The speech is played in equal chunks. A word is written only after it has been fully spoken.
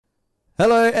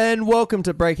Hello and welcome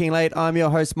to Breaking Late. I'm your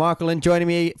host Michael, and joining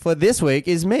me for this week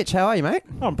is Mitch. How are you, mate?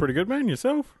 I'm pretty good, man.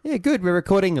 Yourself? Yeah, good. We're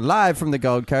recording live from the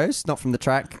Gold Coast, not from the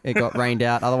track. It got rained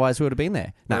out, otherwise we would have been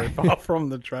there. No. Very far from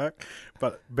the track,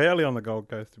 but barely on the Gold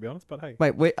Coast, to be honest. But hey.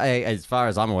 Wait, as far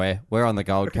as I'm aware, we're on the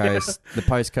Gold Coast. The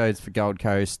postcode's for Gold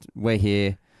Coast. We're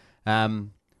here. Had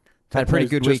a pretty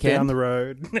good just weekend. down the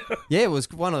road. Yeah, it was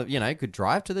one of, good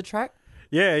drive to the track.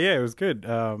 Yeah, it was good.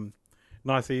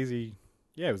 Nice, easy.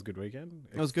 Yeah, it was a good weekend.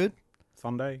 It was good.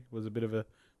 Sunday was a bit of a,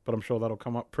 but I'm sure that'll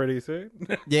come up pretty soon.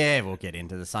 Yeah, we'll get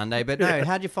into the Sunday. But no,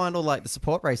 how'd you find all the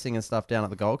support racing and stuff down at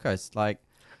the Gold Coast? It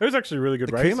was actually really good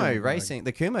the racing. Kumo racing,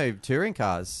 the Kumo touring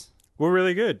cars. Were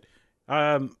really good.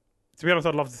 To be honest,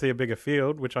 I'd love to see a bigger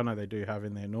field, which I know they do have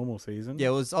in their normal season. Yeah,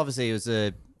 it was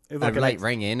a like late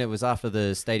ring in. It was after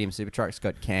the Stadium Super Trucks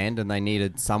got canned and they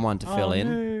needed someone to fill in.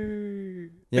 No.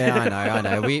 Yeah, I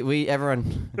know.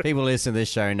 Everyone, people listening to this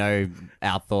show know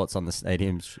our thoughts on the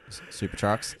Stadium Super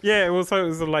Trucks. Yeah, so it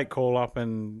was a late call up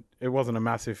and it wasn't a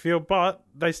massive field, but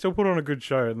they still put on a good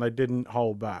show and they didn't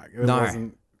hold back. It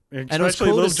wasn't, and it was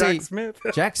cool little to Jack see Smith.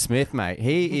 Jack Smith, mate.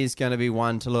 He is going to be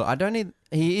one to look.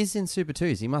 He is in Super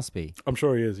 2s. He must be. I'm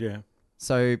sure he is, yeah.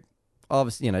 So,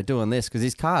 obviously, doing this because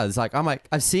his car is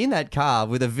I've seen that car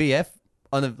with a VF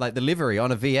on the livery on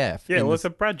a VF. Yeah, well, it's a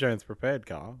Brad Jones prepared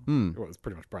car. Mm. Well, it's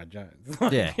pretty much Brad Jones.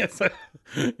 Yeah.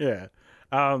 Yeah.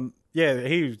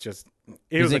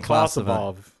 He was a class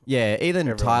above. Yeah,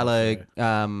 even Tyler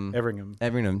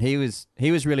Everingham. He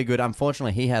was really good.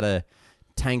 Unfortunately, he had a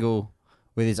tangle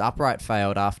with his upright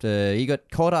failed after he got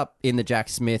caught up in the Jack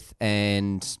Smith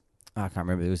and I can't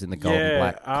remember. It was in the gold and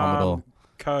black Commodore.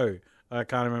 I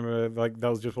can't remember. That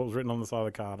was just what was written on the side of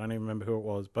the car. I don't even remember who it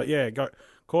was. But yeah, got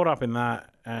caught up in that,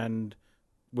 and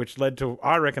which led to.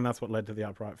 I reckon that's what led to the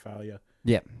upright failure.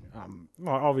 Yep.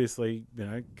 Well, obviously,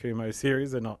 Kumo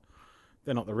series. They're not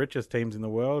the richest teams in the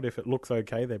world. If it looks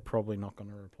okay, they're probably not going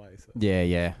to replace it.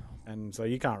 Yeah. And so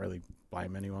you can't really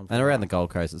blame anyone. And around the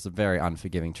Gold Coast, it's a very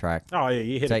unforgiving track. Oh yeah,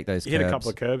 you hit a couple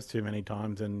of curbs too many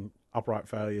times, and upright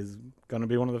failure is going to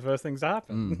be one of the first things to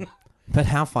happen. But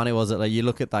how funny was it? You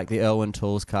look at the Irwin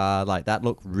Tools car, that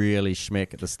looked really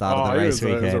schmick at the start of the race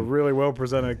weekend. It was a really well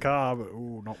presented car, but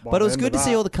not by But it was good to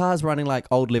see all the cars running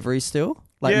old liveries still,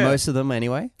 most of them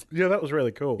anyway. Yeah, that was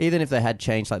really cool. Even if they had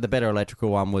changed, the better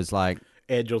electrical one was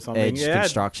Edge or something. Edge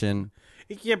construction.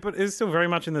 Yeah, but it's still very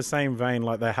much in the same vein.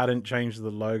 They hadn't changed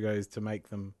the logos to make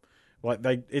them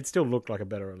it still looked like a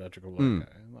better electrical logo.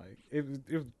 It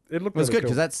looked. It was good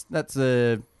because that's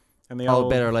the old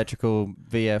better electrical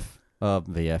VF.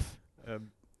 BF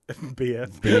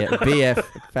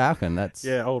Falcon. That's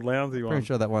old Lounsey one. Pretty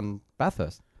sure that won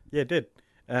Bathurst. Yeah, it did.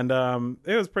 And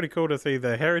it was pretty cool to see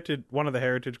one of the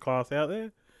heritage class out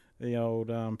there, the old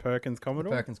Perkins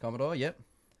Commodore. Perkins Commodore, yep.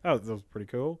 That was pretty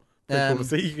cool. Pretty cool to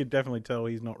see. You could definitely tell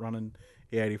he's not running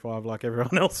E85 like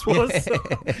everyone else was.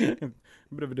 A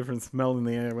bit of a different smell in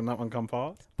the air when that one come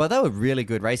past. But they were really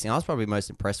good racing. I was probably most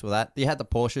impressed with that. You had the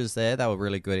Porsches there. They were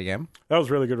really good again. That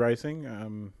was really good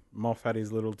racing. Moff had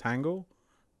his little tangle.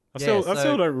 I still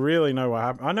don't really know what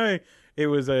happened. I know it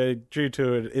was due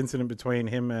to an incident between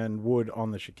him and Wood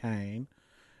on the chicane.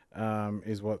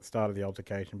 Is what started the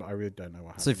altercation, but I really don't know what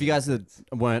happened. So if you guys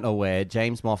weren't aware,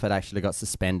 James Moffat actually got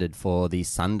suspended for the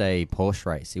Sunday Porsche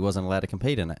race. He wasn't allowed to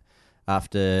compete in it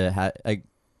after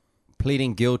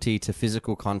pleading guilty to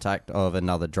physical contact of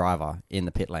another driver in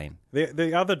the pit lane.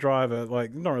 The other driver,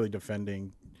 not really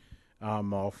defending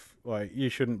Moff, you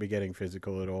shouldn't be getting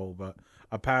physical at all, but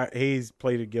he's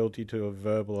pleaded guilty to a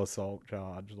verbal assault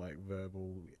charge,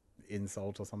 verbal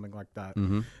insult or something like that.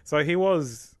 Mm-hmm. So he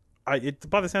was... by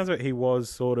the sounds of it, he was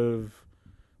sort of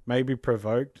maybe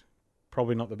provoked.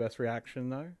 Probably not the best reaction,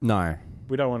 though. No.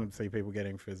 We don't want to see people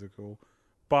getting physical.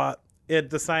 But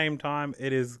at the same time,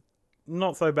 it is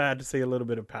not so bad to see a little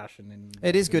bit of passion.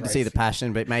 It is good to see the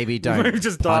passion, but maybe don't maybe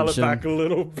just dial it back a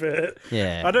little bit.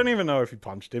 Yeah. I don't even know if he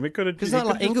punched him. It could have... Because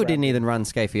Ingle didn't even run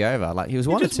Scafie over. He was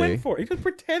wanted to. He just went for it. He just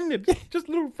pretended. Just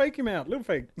little fake him out. Little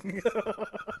fake.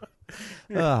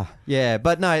 Yeah,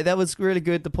 but no, that was really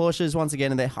good. The Porsches, once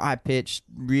again, and they're high-pitched,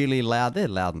 really loud. They're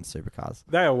loud in supercars.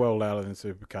 They are well louder than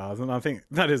supercars, and I think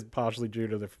that is partially due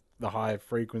to the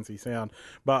high-frequency sound.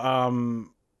 But,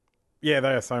 they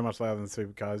are so much louder than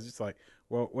supercars. It's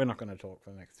we're not going to talk for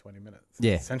the next 20 minutes.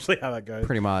 Yeah. Essentially how that goes.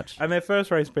 Pretty much. And their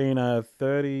first race being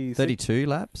 32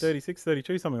 laps? 36,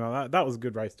 32, something like that. That was a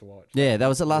good race to watch. Yeah, that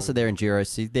was the last of their Enduro.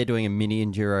 So they're doing a mini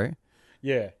Enduro.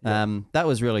 Yeah. That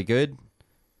was really good.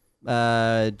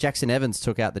 Jackson Evans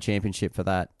took out the championship for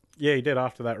that. Yeah, he did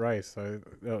after that race, so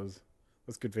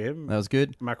that's good for him. That was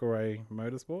good. McElroy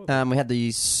Motorsport. We had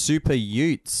the Super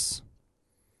Utes.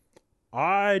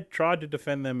 I tried to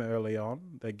defend them early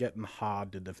on. They're getting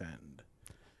hard to defend.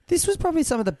 This was probably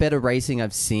some of the better racing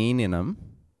I've seen in them.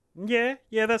 Yeah,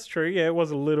 that's true. Yeah, it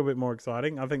was a little bit more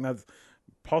exciting. I think that's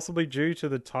possibly due to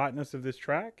the tightness of this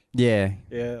track. Yeah.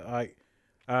 Yeah,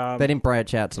 They didn't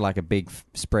branch out to like a big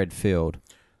spread field.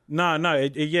 No, they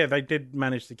did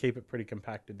manage to keep it pretty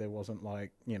compacted. There wasn't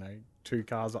like, 2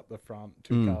 cars up the front,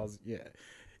 2 cars. Yeah,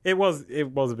 it was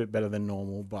a bit better than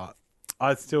normal, but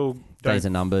I still don't. Days are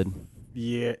numbered.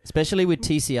 Yeah, especially with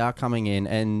TCR coming in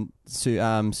and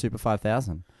Super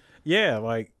 5000. Yeah,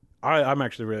 like I'm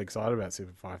actually really excited about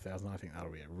Super 5000. I think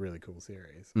that'll be a really cool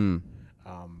series.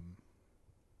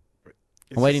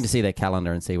 I'm waiting to see their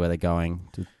calendar and see where they're going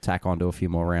to tack onto a few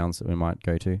more rounds that we might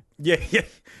go to. Yeah.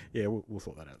 We'll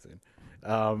sort that out soon.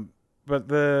 But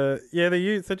the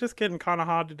Utes are just getting kind of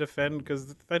hard to defend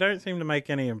because they don't seem to make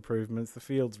any improvements. The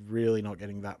field's really not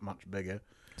getting that much bigger.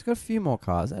 It's got a few more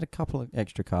cars. They had a couple of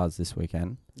extra cars this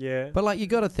weekend. Yeah, but like you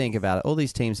got to think about it. All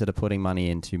these teams that are putting money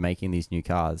into making these new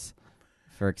cars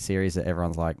for a series that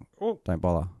everyone's like, don't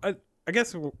bother. I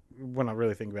guess when I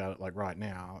really think about it, like right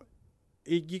now,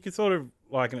 you could sort of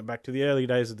liken it back to the early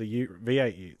days of the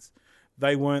V8 Utes.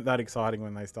 They weren't that exciting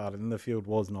when they started, and the field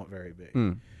was not very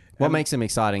big. What makes them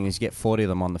exciting is you get 40 of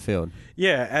them on the field.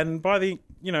 Yeah, and by the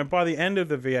end of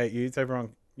the V8 Utes, everyone,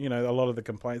 a lot of the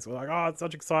complaints were like, "Oh, it's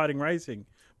such exciting racing,"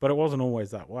 but it wasn't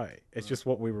always that way. It's just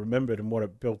what we remembered and what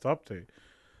it built up to.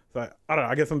 So I don't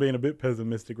know. I guess I'm being a bit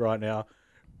pessimistic right now.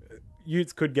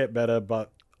 Utes could get better,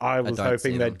 but I was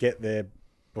hoping they'd get there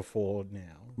before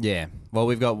now. Yeah. Well,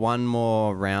 we've got one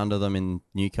more round of them in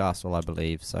Newcastle, I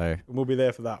believe. So we'll be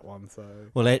there for that one. So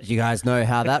we'll let you guys know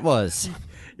how that was.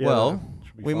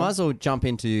 We might as well jump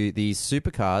into these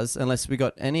supercars, unless we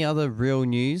got any other real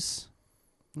news.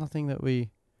 Nothing that we.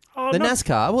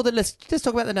 NASCAR. Well, let's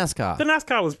talk about the NASCAR. The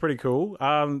NASCAR was pretty cool.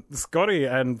 Scotty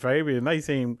and Fabian, they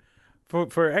seem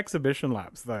for exhibition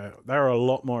laps though, they were a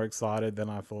lot more excited than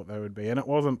I thought they would be, and it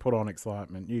wasn't put on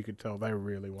excitement. You could tell they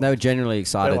really wanted. They were genuinely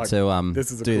excited to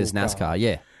do this NASCAR. Car.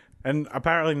 Yeah, and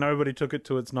apparently nobody took it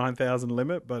to its 9,000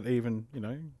 limit, but even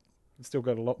it's still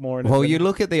got a lot more in it. Well, you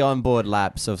look at the onboard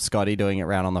laps of Scotty doing it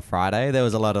round on the Friday. There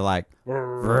was a lot of like,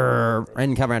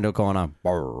 and come around to a corner.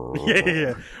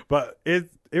 Yeah, but it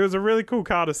was a really cool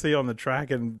car to see on the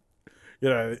track, and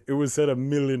it was said a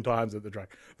million times at the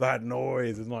track. That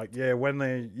noise and like, I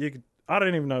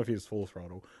don't even know if he was full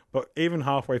throttle, but even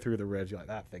halfway through the reg, you're like,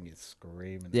 that thing is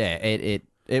screaming. Yeah,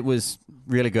 it was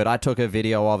really good. I took a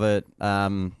video of it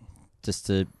just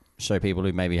to show people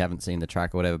who maybe haven't seen the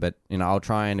track or whatever. But I'll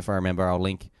try and if I remember, I'll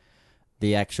link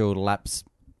the actual laps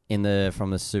from the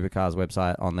Supercars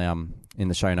website on in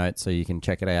the show notes so you can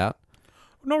check it out.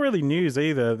 Not really news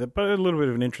either, but a little bit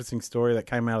of an interesting story that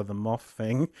came out of the Moff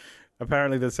thing.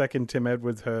 Apparently, the second Tim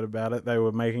Edwards heard about it, they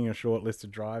were making a short list of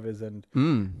drivers, and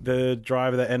the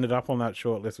driver that ended up on that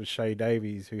short list was Shay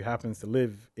Davies, who happens to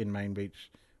live in Main Beach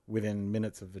within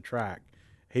minutes of the track.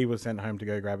 He was sent home to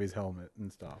go grab his helmet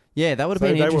and stuff. Yeah, that would have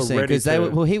been interesting because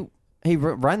he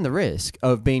ran the risk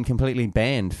of being completely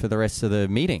banned for the rest of the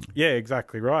meeting. Yeah,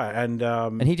 exactly right,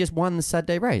 and he just won the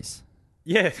Saturday race.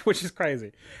 Yeah, which is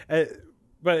crazy,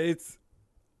 but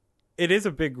it is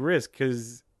a big risk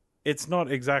because it's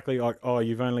not exactly like, oh,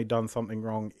 you've only done something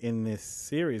wrong in this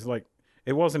series. Like,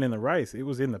 it wasn't in the race; it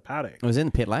was in the paddock. It was in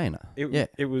the pit lane.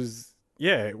 It was.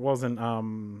 Yeah, it wasn't.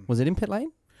 Was it in pit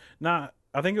lane? Nah,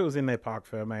 I think it was in their Parc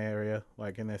Ferme area,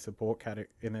 like in their support paddock.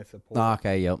 Oh,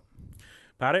 okay, yep.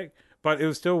 Paddock, but it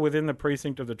was still within the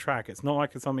precinct of the track. It's not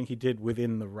like it's something he did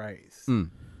within the race.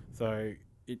 So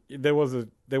there was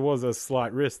a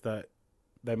slight risk that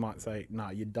they might say, "Nah,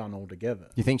 you're done altogether."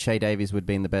 You think Shay Davies would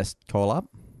be in the best call up?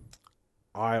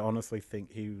 I honestly think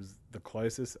he was the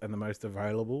closest and the most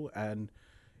available, and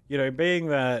being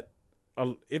that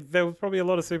there was probably a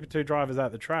lot of Super 2 drivers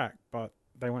at the track, but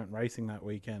they weren't racing that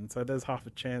weekend, so there's half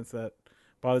a chance that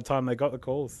by the time they got the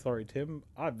call, sorry Tim,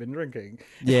 I've been drinking.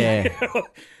 Yeah,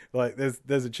 like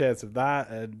there's a chance of that,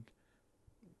 and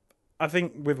I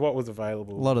think with what was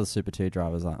available, a lot of the Super 2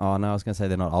 drivers are. Oh no, I was going to say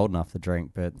they're not old enough to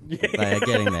drink, but they are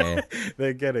getting there.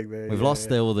 They're getting there. We've lost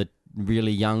all the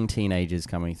really young teenagers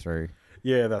coming through.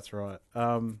 Yeah, that's right.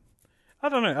 I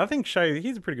don't know. I think Shay,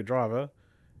 he's a pretty good driver.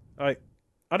 I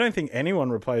don't think anyone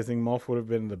replacing Moff would have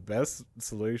been the best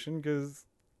solution because,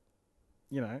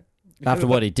 after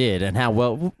what he did and how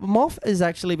well Moff has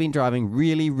actually been driving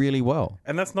really, really well.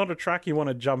 And that's not a track you want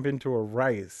to jump into a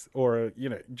race or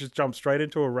just jump straight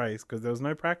into a race because there was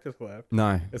no practice left.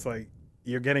 No, it's like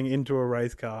you're getting into a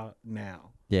race car now.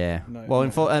 Yeah.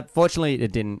 Unfortunately,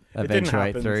 it didn't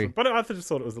eventuate through. But I just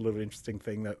thought it was a little interesting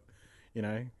thing that.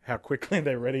 how quickly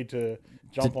they're ready to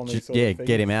jump on these sort of things.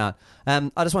 Get him out. I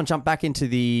just want to jump back into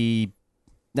the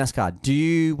NASCAR. Do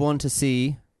you want to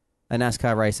see a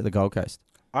NASCAR race at the Gold Coast?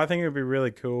 I think it would be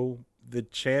really cool. The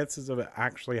chances of it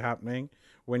actually happening,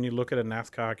 when you look at a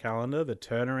NASCAR calendar, the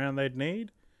turnaround they'd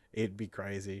need, it'd be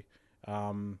crazy.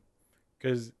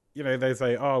 Because, they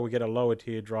say, we get a lower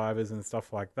tier drivers and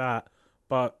stuff like that.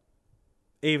 But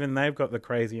even they've got the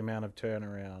crazy amount of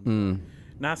turnaround.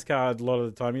 NASCAR, a lot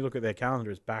of the time, you look at their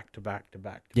calendar, it's back to back to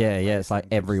back. Yeah, it's like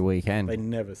every weekend. They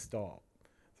never stop.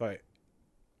 So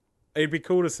it'd be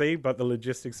cool to see, but the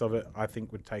logistics of it, I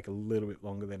think, would take a little bit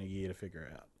longer than a year to figure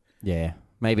out. Yeah,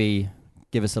 maybe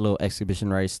give us a little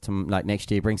exhibition race to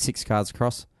next year. Bring 6 cars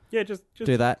across. Yeah, just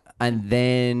do that, and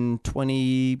then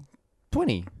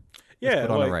 2020. Yeah,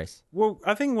 put on a race. Well,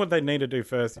 I think what they need to do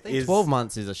first is 12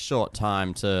 months is a short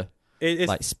time to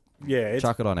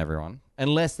chuck it on everyone,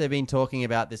 unless they've been talking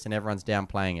about this and everyone's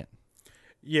downplaying it.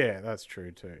 Yeah, that's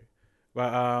true too.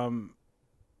 But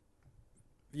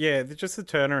just the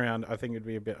turnaround, I think it'd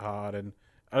be a bit hard and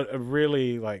a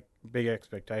really big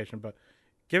expectation. But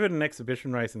give it an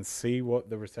exhibition race and see what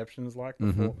the reception is like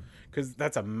before, because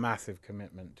that's a massive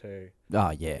commitment too.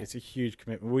 Oh yeah, it's a huge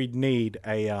commitment. We'd need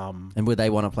a And would they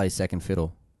want to play second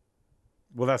fiddle?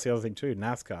 Well, that's the other thing too.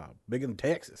 NASCAR, bigger than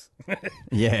Texas.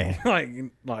 Yeah,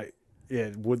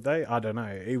 would they? I don't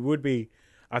know. It would be.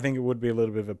 I think it would be a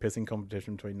little bit of a pissing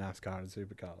competition between NASCAR and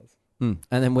supercars. And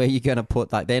then where are you going to put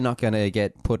they're not going to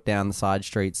get put down the side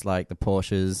streets like the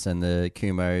Porsches and the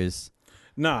Kumos.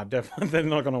 No, definitely they're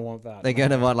not going to want that. They're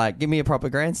going to want give me a proper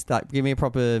grandstand. Give me a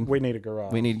proper. We need a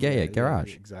garage. We need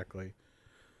garage. Yeah, exactly.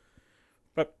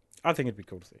 But I think it'd be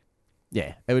cool to see.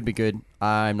 Yeah, it would be good.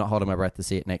 I'm not holding my breath to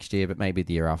see it next year, but maybe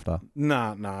the year after.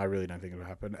 No, I really don't think it'll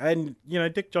happen. And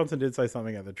Dick Johnson did say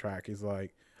something at the track. He's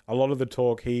like, a lot of the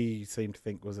talk he seemed to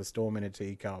think was a storm in a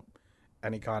teacup,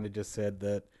 and he kind of just said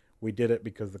that we did it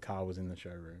because the car was in the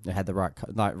showroom. It had the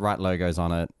right logos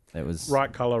on it. It was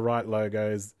right color, right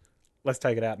logos. Let's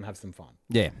take it out and have some fun.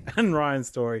 Yeah. And Ryan's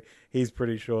story, he's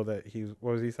pretty sure that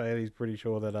what was he saying? He's pretty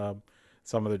sure that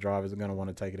some of the drivers are going to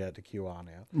want to take it out to QR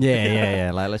now.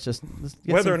 Yeah. Let's get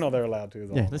whether or not they're allowed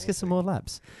to. Let's get some more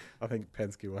laps. I think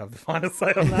Penske will have the final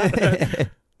say on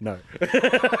that. No.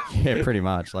 Yeah, pretty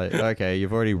much. Okay,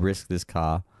 you've already risked this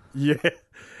car. Yeah.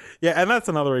 Yeah, and that's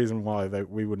another reason why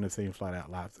we wouldn't have seen flat out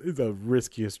laps. It's the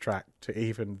riskiest track to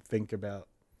even think about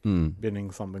binning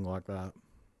something like that.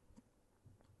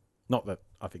 Not that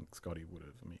I think Scotty would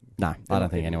have. No, I don't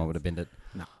think anyone would have binned it.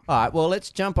 No. All right, well,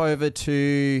 let's jump over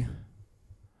to...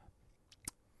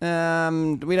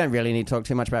 we don't really need to talk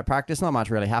too much about practice. Not much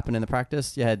really happened in the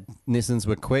practice. You had Nissans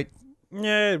were quick.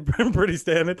 Yeah, pretty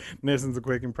standard. Nissans are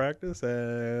quick in practice.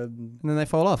 And then they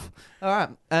fall off. All right.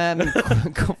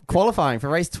 Qualifying for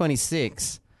race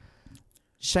 26.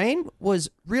 Shane was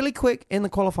really quick in the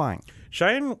qualifying.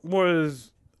 Shane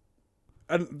was...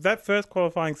 that first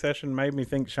qualifying session made me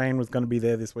think Shane was going to be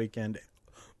there this weekend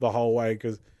the whole way,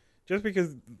 because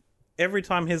every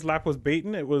time his lap was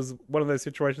beaten, it was one of those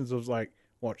situations of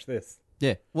watch this.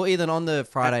 Yeah. Well, even on the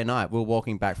Friday night, we were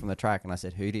walking back from the track, and I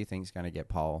said, who do you think is going to get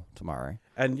pole tomorrow?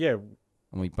 And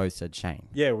we both said Shane.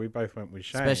 Yeah, we both went with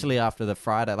Shane. Especially after the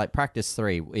Friday, practice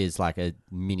 3 is like a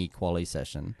mini quali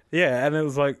session. Yeah, and it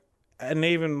was and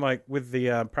even with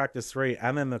the practice 3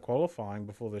 and then the qualifying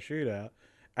before the shootout,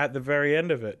 at the very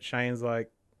end of it, Shane's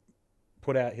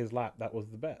put out his lap. That was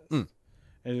the best. And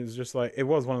it was just it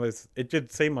was one of those, it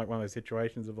did seem like one of those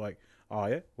situations of oh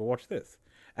yeah, well watch this.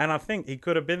 And I think he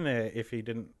could have been there if he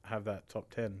didn't have that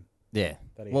top 10. Yeah.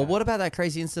 Well, what about that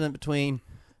crazy incident between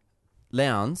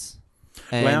Lowndes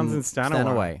and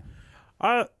Stanaway?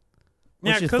 What's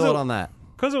your thought on that?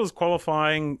 Because it was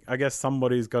qualifying, I guess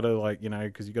somebody's got to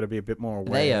because you got to be a bit more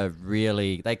aware.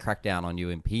 They crack down on you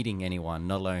impeding anyone,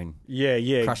 not alone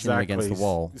crushing them against the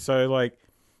wall. So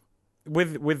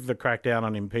with the crackdown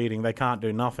on impeding, they can't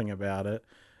do nothing about it.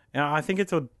 Now I think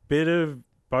it's a bit of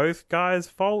both guys'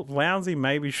 fault. Lounsey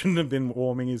maybe shouldn't have been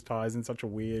warming his tyres in such a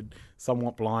weird,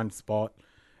 somewhat blind spot,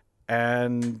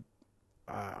 and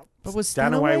but was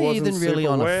Stanaway even really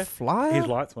on a flyer? His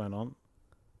lights weren't on.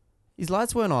 His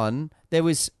lights weren't on. There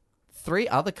was 3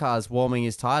 other cars warming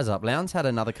his tyres up. Lowndes had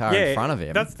another car in front of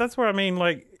him. That's where I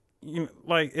mean,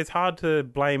 it's hard to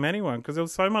blame anyone because there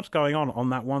was so much going on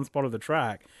that one spot of the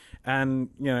track, and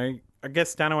I guess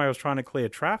Stanaway was trying to clear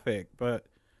traffic, but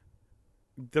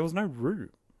there was no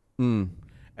route.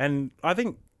 And I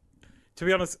think, to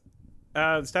be honest,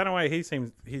 Stanaway,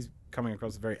 he's coming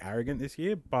across very arrogant this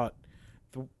year, but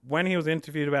when he was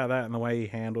interviewed about that and the way he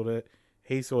handled it,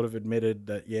 he sort of admitted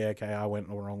that, I went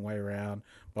the wrong way around,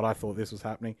 but I thought this was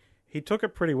happening. he took it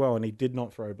pretty well, and he did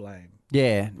not throw blame.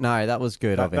 Yeah, no, that was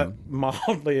good of him. That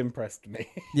mildly impressed me.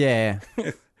 Yeah.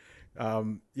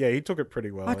 Yeah, he took it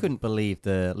pretty well. I couldn't believe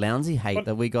the Lounsey hate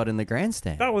that we got in the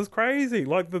grandstand. That was crazy.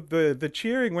 Like the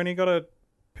cheering when he got a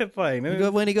pit lane.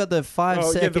 When he got the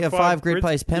five grid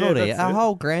pace penalty, our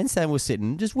whole grandstand was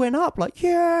sitting, just went up like,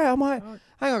 yeah. I'm like,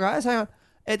 hang on, guys, hang on.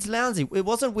 It's Lounsey. It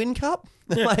wasn't Win Cup.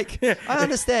 I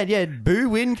understand. Yeah, boo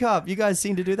Win Cup. You guys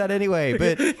seem to do that anyway.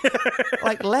 But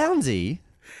like Lounsey.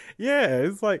 Yeah,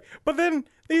 it's like, but then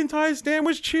the entire stand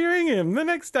was cheering him the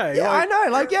next day. Yeah, I know.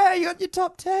 Like, yeah, you got your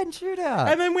top 10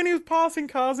 shootout. And then when he was passing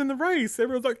cars in the race,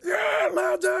 everyone's like, yeah,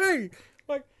 Lounsey.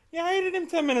 Like, you hated him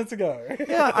 10 minutes ago.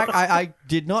 Yeah, I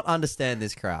did not understand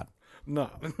this crowd.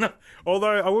 No.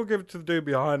 Although I will give it to the dude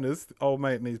behind us, old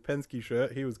mate in his Penske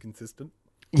shirt. He was consistent.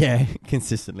 Yeah,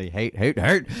 consistently hate.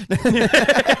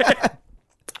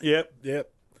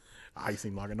 Yep. He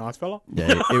seemed like a nice fella.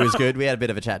 Yeah, it was good. We had a bit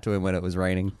of a chat to him when it was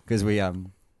raining because we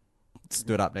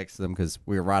stood up next to them because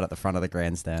we were right at the front of the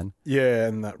grandstand. Yeah,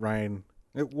 and that rain,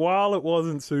 while it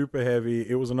wasn't super heavy,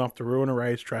 it was enough to ruin a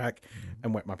racetrack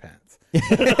and wet my pants.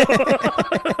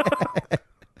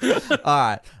 All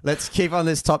right, let's keep on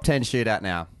this top 10 shootout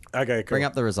now. Okay, cool. Bring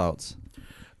up the results.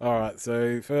 All right,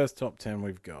 so first top 10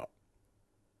 we've got.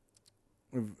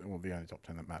 Well, the only top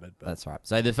 10 that mattered. But. That's right.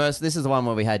 So this is the one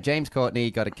where we had James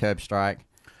Courtney got a curb strike,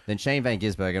 then Shane Van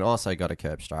Gisbergen also got a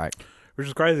curb strike. Which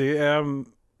is crazy.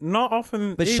 Not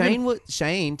often. But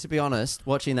Shane, to be honest,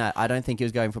 watching that, I don't think he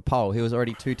was going for pole. He was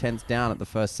already 2/10 down at the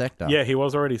first sector. Yeah, he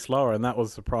was already slower, and that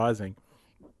was surprising.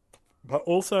 But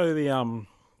also the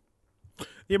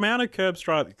amount of curb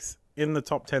strikes in the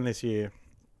top 10 this year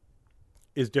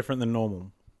is different than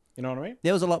normal. You know what I mean?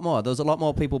 There was a lot more. There was a lot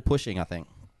more people pushing, I think.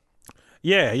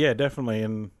 Yeah, definitely.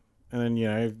 And then,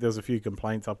 there's a few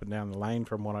complaints up and down the lane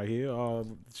from what I hear. Oh,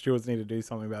 stewards need to do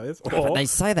something about this. But they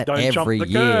say that every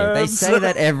year. They say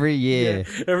that every year.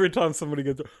 Yeah, every time somebody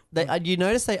gets... You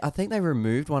notice I think they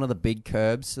removed one of the big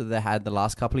curbs that they had the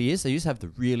last couple of years. They used to have the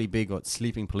really big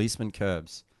sleeping policeman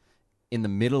curbs in the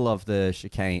middle of the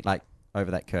chicane, like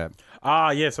over that curb.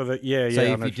 Yeah, so that, yeah. So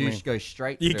if you do go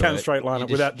straight through you can straight line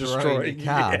it without destroying the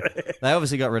car. Yeah. They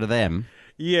obviously got rid of them.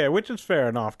 Yeah, which is fair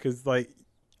enough because,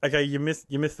 okay, you miss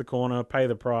the corner, pay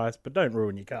the price, but don't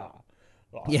ruin your car.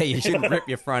 Yeah, you shouldn't rip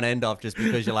your front end off just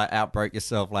because you outbroke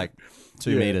yourself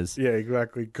 2 meters. Yeah,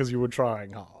 exactly, because you were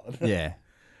trying hard. Yeah.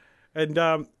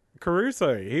 And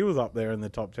Caruso, he was up there in the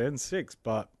top 10, 6,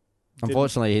 but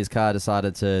unfortunately his car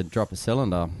decided to drop a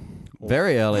cylinder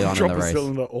very early on in the race. Drop a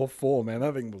cylinder or 4, man.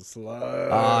 That thing was slow.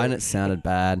 Oh, and it sounded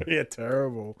bad. Yeah,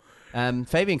 terrible.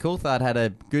 Fabian Coulthard had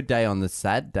a good day on the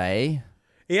Saturday.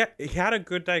 Yeah, he had a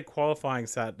good day qualifying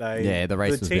Saturday. Yeah, the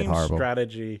race was a bit horrible. The team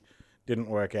strategy didn't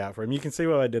work out for him. You can see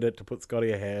why they did it to put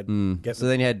Scotty ahead. Then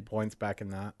you had points back in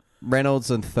that. Reynolds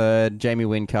in third. Jamie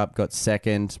Whincup got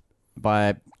second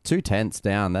by 2/10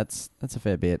 down. That's a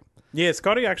fair bit. Yeah,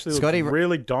 Scotty actually looked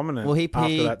really dominant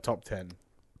after that top 10.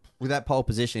 With that pole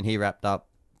position, he wrapped up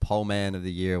pole man of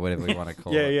the year, whatever we want to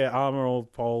call it. Yeah, Armour All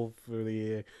pole for the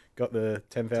year. Got the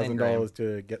 $10,000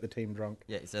 to get the team drunk.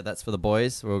 Yeah, so that's for the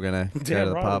boys. We're going to go to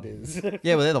the pub.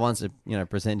 Yeah, well, they're the ones that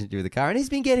presented you with the car, and he's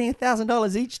been getting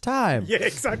 $1,000 each time. Yeah,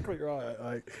 exactly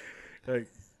right.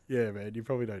 Yeah, man, you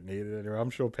probably don't need it anyway. I'm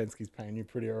sure Penske's paying you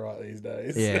pretty all right these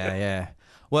days. Yeah.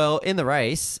 Well, in the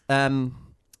race, all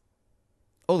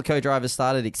the co-drivers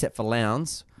started except for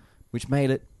Lowndes, which made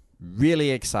it really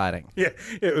exciting. Yeah,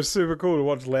 it was super cool to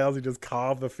watch Lousy just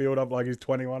carve the field up like he's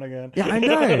 21 again. Yeah, I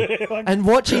know. And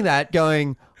watching that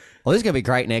going, well, this is going to be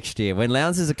great next year when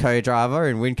Lowndes is a co-driver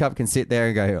and Whincup can sit there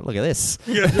and go, look at this.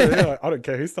 Yeah. I don't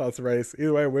care who starts the race.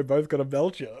 Either way, we're both going to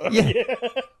belt you. Yeah.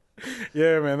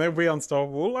 Yeah, man, they'll be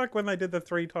unstoppable. Like when they did the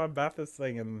 3-time Bathurst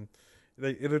thing, and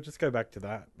it'll just go back to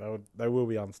that. They will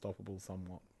be unstoppable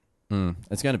somewhat.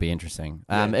 It's going to be interesting.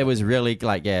 It was really,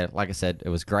 like I said, it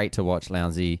was great to watch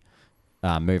Lounsey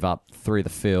move up through the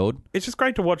field. It's just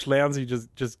great to watch Lounsey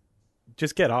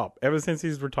just get up. Ever since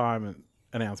his retirement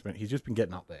announcement, he's just been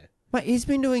getting up there. Mate, he's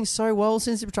been doing so well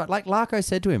since he retired. Like Larko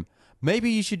said to him, maybe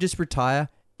you should just retire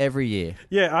every year.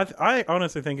 Yeah, I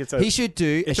honestly think he should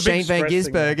do a Shane Van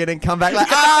Gisbergen and come back like,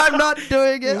 I'm not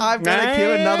doing it. I'm going to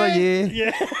queue another year.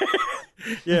 Yeah.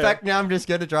 In fact, now I'm just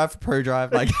going to drive for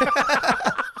ProDrive. Like,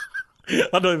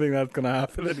 I don't think that's going to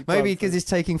happen. Maybe because he's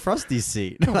taking Frosty's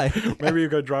seat. Maybe you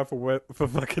go drive for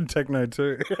fucking Techno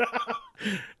too.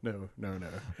 No.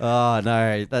 Oh,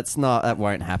 no, that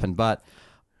won't happen. But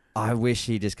I wish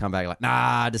he'd just come back like,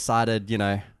 nah, I decided,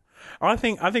 I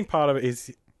think part of it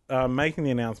is making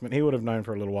the announcement. He would have known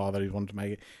for a little while that he wanted to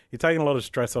make it. He's taking a lot of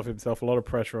stress off himself, a lot of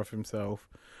pressure off himself.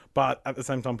 But at the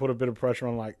same time, put a bit of pressure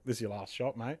on, like, this is your last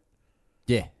shot, mate.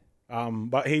 Yeah.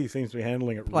 But he seems to be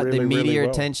handling it Like really, the media really well.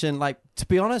 attention. Like, to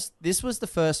be honest, this was the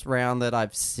first round that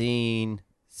I've seen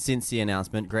since the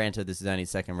announcement. Granted, this is only the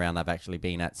second round I've actually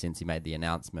been at since he made the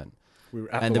announcement. We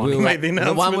were at the one he made the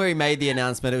announcement. The one where he made the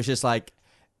announcement, it was just like,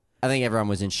 I think everyone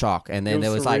was in shock. And then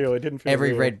there was surreal. It didn't feel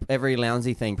every real. every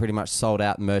Lounsey thing pretty much sold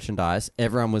out merchandise.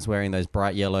 Everyone was wearing those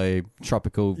bright yellow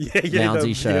tropical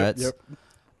Lounsey shirts. Yep.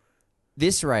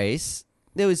 This race,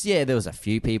 there was a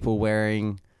few people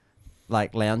wearing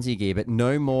like Lounsey gear, but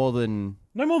no more than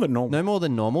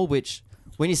normal. Which,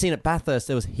 when you seen at Bathurst,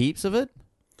 there was heaps of it.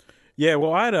 Yeah,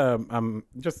 well, I had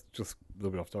just a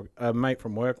little bit off topic. A mate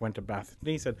from work went to Bathurst, and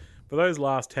he said for those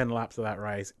last 10 laps of that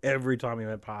race, every time he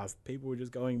went past, people were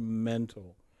just going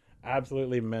mental,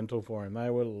 absolutely mental for him. They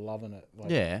were loving it.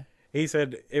 Like, Yeah. He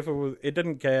said it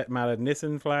didn't matter.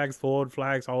 Nissan flags, Ford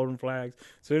flags, Holden flags.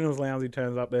 As soon as Lounsey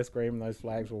turns up, they're screaming. Those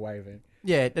flags were waving.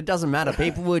 Yeah, it doesn't matter.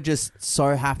 People were just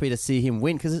so happy to see him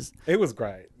win because it was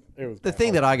great. It was the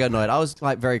thing that I got annoyed. I was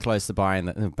like very close to buying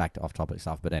the back to off-topic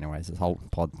stuff, but anyways, this whole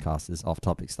podcast is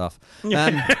off-topic stuff.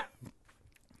 There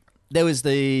was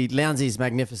the Lounsey's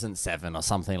Magnificent 7 or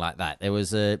something like that. There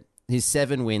was his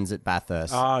 7 wins at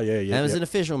Bathurst. Oh, yeah. And it was an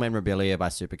official memorabilia by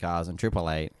Supercars and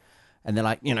 888. And they're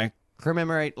like,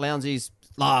 commemorate Lounsey's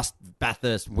last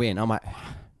Bathurst win. I'm like,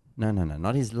 no,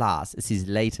 not his last. It's his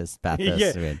latest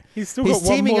Bathurst win. He's got one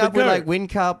teaming more up to with go. like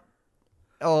Whincup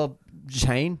or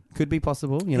Shane. Could be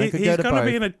possible. Could he's go to going both.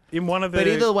 to be in one of the... But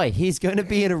either way, he's going to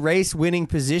be in a race-winning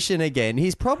position again.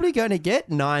 He's probably going to get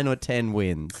 9 or 10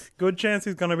 wins. Good chance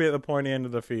he's going to be at the pointy end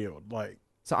of the field.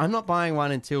 So I'm not buying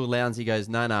one until Lounsey goes,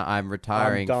 no, I'm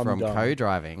retiring from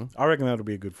co-driving. I reckon that'll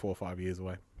be a good 4 or 5 years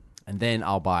away. And then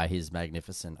I'll buy his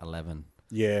Magnificent 11.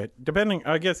 Yeah, depending,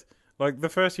 I guess, the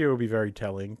first year will be very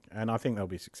telling, and I think they'll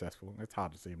be successful. It's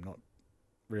hard to see him not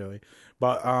really.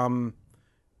 But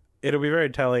it'll be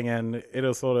very telling, and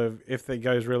it'll sort of, if it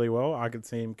goes really well, I could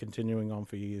see him continuing on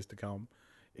for years to come.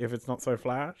 If it's not so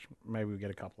flash, maybe we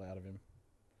get a couple out of him.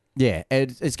 Yeah,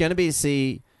 it's going to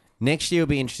be next year will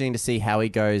be interesting to see how he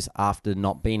goes after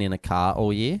not being in a car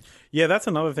all year. Yeah, that's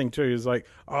another thing too. Is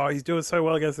he's doing so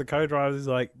well against the co-drivers.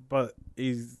 But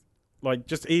he's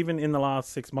just even in the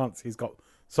last 6 months, he's got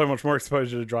so much more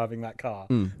exposure to driving that car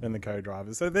than the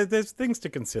co-drivers. So there's things to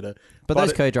consider. But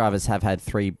those co-drivers have had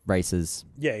 3 races.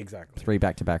 Yeah, exactly. 3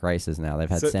 back-to-back races now. They've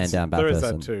had Sandown, Bathurst.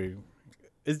 There is that too.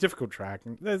 It's a difficult track.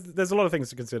 There's a lot of things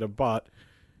to consider, but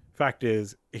fact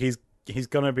is he's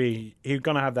gonna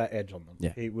have that edge on them.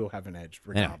 Yeah. He will have an edge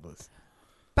regardless. Anyway,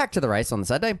 back to the race on the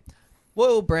Saturday.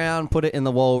 Will Brown put it in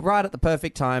the wall right at the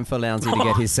perfect time for Lounsey to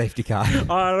get his safety car. I don't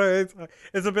know.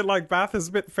 It's a bit like Bath. It's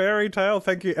a bit fairy tale.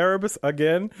 Thank you, Erebus,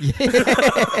 again.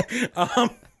 Yeah.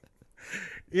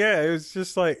 Yeah, it was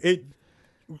just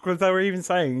because they were even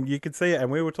saying you could see it,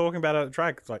 and we were talking about it at the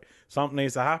track. It's like something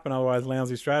needs to happen, otherwise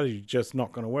Lounsey's strategy just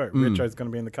not going to work. Richo's going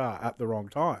to be in the car at the wrong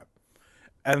time,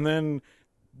 and then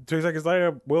 2 seconds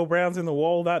later, Will Brown's in the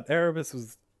wall. That Erebus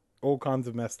was all kinds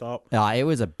of messed up. It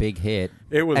was a big hit.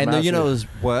 It was, and massive. It was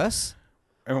worse.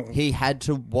 He had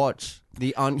to watch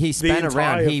he span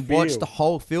around. He watched the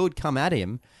whole field come at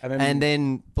him, and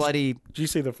then bloody. Did you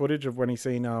see the footage of when he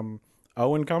seen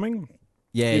Owen coming?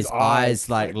 Yeah, his eyes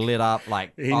lit up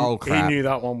oh crap. He knew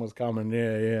that one was coming.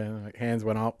 Yeah. Hands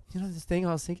went up. You know this thing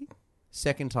I was thinking?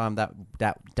 Second time that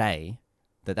day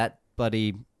that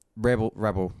bloody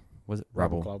Rebel was it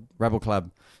Rebel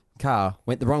Club car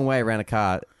went the wrong way around a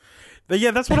car.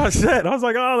 Yeah, that's what I said. I was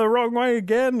like, the wrong way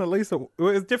again. At least it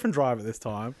was a different driver this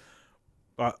time.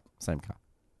 But same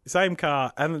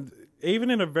car, and even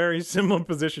in a very similar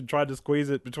position, tried to squeeze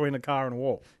it between a car and a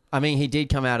wall. I mean, he did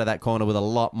come out of that corner with a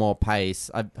lot more pace.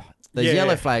 Those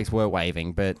yellow flags were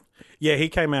waving, but... Yeah, he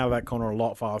came out of that corner a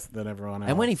lot faster than everyone else.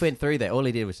 And when he went through there, all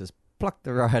he did was just pluck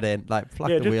the right end, pluck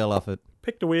the wheel off it.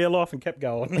 Picked the wheel off and kept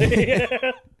going.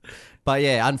 But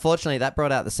yeah, unfortunately, that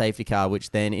brought out the safety car,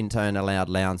 which then in turn allowed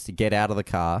Lowndes to get out of the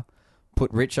car,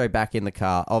 put Richo back in the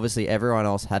car. Obviously, everyone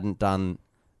else hadn't done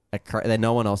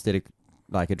no one else did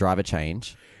a driver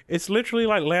change. It's literally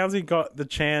like Lounsey got the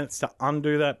chance to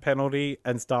undo that penalty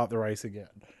and start the race again.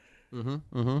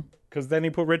 Because then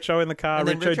he put Richo in the car. And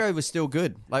then Richo was still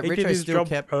good. He did his job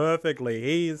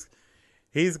perfectly.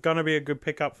 He's going to be a good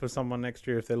pickup for someone next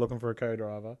year if they're looking for a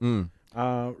co-driver.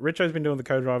 Richo's been doing the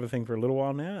co-driver thing for a little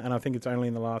while now, and I think it's only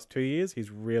in the last 2 years he's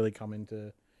really come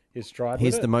into his stride.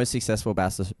 He's the most successful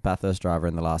Bathurst driver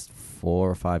in the last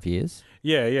 4 or 5 years.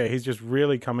 Yeah, he's just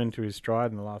really come into his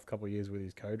stride in the last couple of years with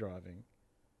his co-driving.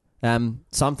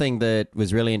 Something that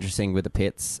was really interesting with the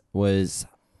pits was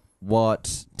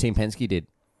what Team Penske did.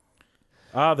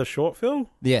 The short fill?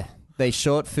 Yeah, they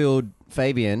short filled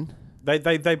Fabian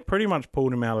They pretty much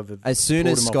pulled him out of the. As soon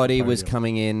as Scotty was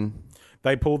coming in,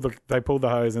 they pulled the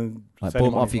hose and like,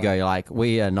 boom, off you go. You're like,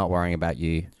 we are not worrying about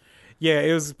you. Yeah,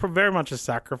 it was very much a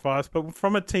sacrifice, but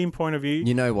from a team point of view,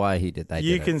 you know why he did that.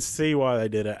 You can see why they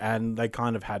did it, and they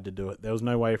kind of had to do it. There was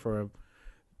no way for him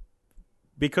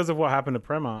because of what happened to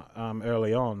Prema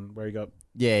early on, where he got.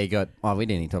 Yeah, he got. Oh, we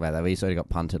didn't even talk about that. We sort of got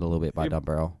punted a little bit by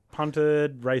Dumbrell.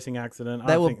 Punted, racing accident.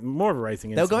 I think more of a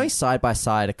racing incident. They were going side by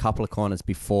side a couple of corners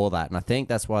before that, and I think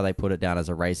that's why they put it down as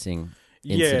a racing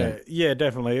incident. Yeah,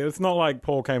 definitely. It's not like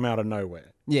Paul came out of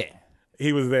nowhere. Yeah.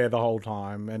 He was there the whole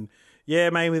time, and yeah,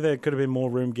 maybe there could have been more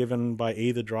room given by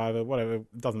either driver. Whatever,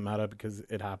 it doesn't matter because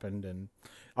it happened, and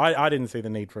I didn't see the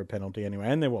need for a penalty anyway,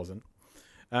 and there wasn't.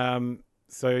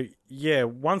 So yeah,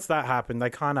 once that happened, they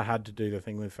kind of had to do the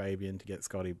thing with Fabian to get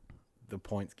Scotty the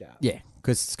points gap. Yeah,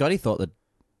 because Scotty thought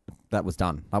that was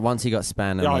done. Like once he got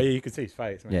spanned. Oh, you could see his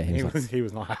face. Man. Yeah, he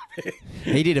was not happy.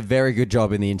 He did a very good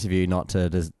job in the interview not to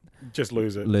just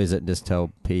lose it. And just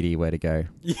tell Petey where to go.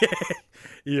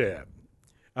 Yeah.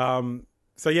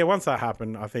 So yeah, once that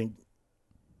happened, I think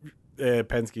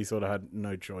Penske sort of had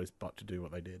no choice but to do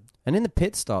what they did. And in the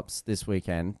pit stops this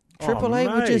weekend, Triple Eight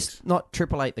were just not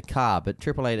Triple Eight the car, but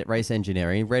Triple Eight at Race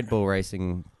Engineering, Red Bull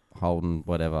Racing, Holden,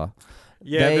 whatever.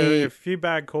 Yeah, there were a few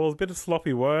bad calls, a bit of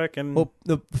sloppy work, and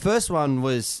the first one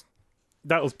was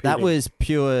that was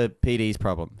pure PD's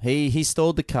problem. He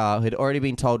stalled the car, had already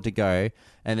been told to go,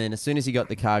 and then as soon as he got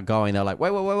the car going, they're like,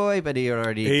 wait, but he'd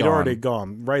already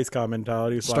gone. Race car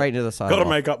mentality. Straight into the side. Got to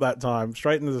make up that time.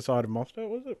 Straight into the side of Moffitt.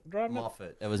 Was it driving?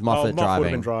 Moffat. It was Moffat driving. Moffat would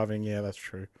have been driving. Yeah, that's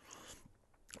true.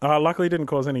 Luckily, didn't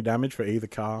cause any damage for either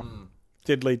car.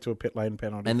 Did lead to a pit lane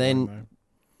penalty. And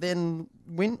then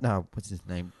what's his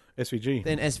name? SVG.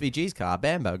 Then SVG's car,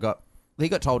 Bambo, got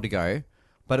told to go,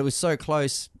 but it was so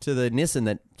close to the Nissan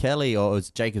that Kelly, or it was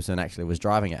Jacobson actually, was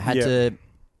driving it, had to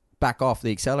back off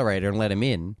the accelerator and let him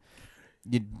in.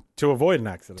 To avoid an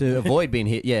accident. To avoid being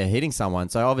hitting someone.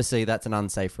 So obviously that's an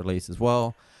unsafe release as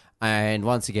well. And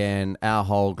once again, our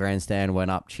whole grandstand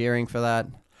went up cheering for that.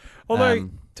 Although,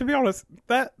 to be honest,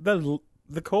 the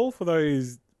call for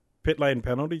those pit lane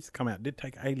penalties to come out did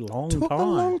take a long time. Took a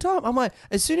long time. I'm like,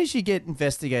 as soon as you get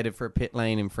investigated for a pit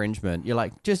lane infringement, you're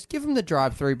like, just give them the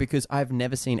drive-through because I've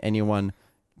never seen anyone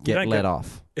get let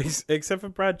off. Except for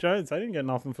Brad Jones. They didn't get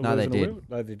nothing for losing a wheel.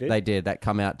 No, they did. They did. That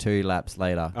come out 2 laps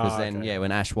later. Because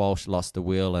when Ash Walsh lost the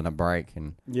wheel and a brake.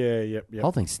 And the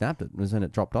whole thing snapped. It was when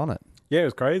it dropped on it. Yeah, it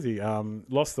was crazy.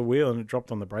 Lost the wheel and it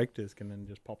dropped on the brake disc and then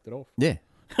just popped it off. Yeah.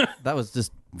 That was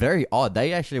just very odd.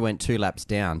 They actually went 2 laps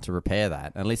down to repair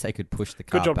that. At least they could push the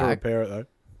car back. Good job to repair it, though.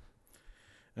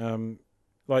 I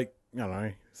don't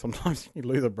know. Sometimes you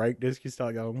lose a brake disc, you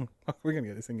start going, we're going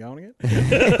to get this thing going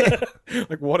again.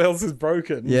 Like, what else is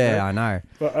broken? Yeah, I know.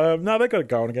 But no, they got it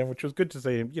going again, which was good to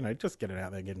see him, just get it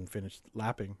out there, getting finished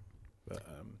lapping. But,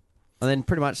 and then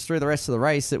pretty much through the rest of the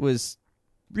race, it was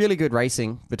really good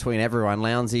racing between everyone.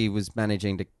 Lounsey was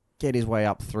managing to get his way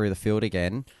up through the field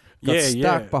again. Got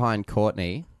stuck behind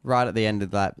Courtney right at the end of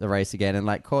the race again.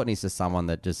 And, Courtney's just someone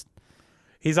that just...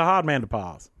 He's a hard man to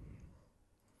pass.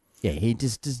 Yeah, he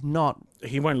just does not...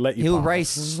 He won't let you He'll pass.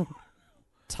 race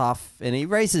tough, and he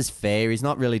races fair. He's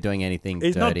not really doing anything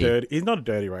dirty. He's not a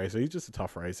dirty racer. He's just a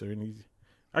tough racer. And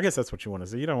I guess that's what you want to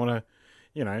see. You don't want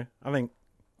to... I think...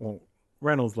 Well,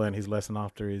 Reynolds learned his lesson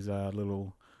after his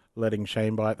little... letting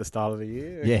Shane by at the start of the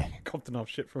year. Yeah. He copped enough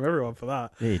shit from everyone for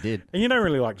that. Yeah, he did. And you don't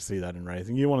really like to see that in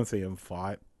racing. You want to see him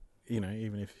fight,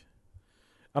 even if...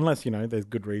 Unless, there's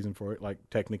good reason for it. Like,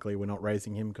 technically, we're not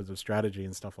racing him because of strategy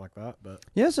and stuff like that. But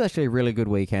yeah, it's actually a really good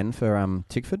weekend for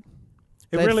Tickford.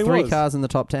 It really was. 3 cars in the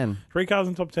top 10. 3 cars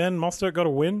in the top 10. Mostert got a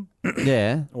win.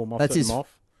 Yeah. Or Mostert and Moff.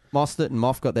 Mostert and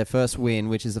Moff got their first win,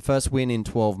 which is the first win in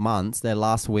 12 months. Their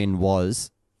last win was...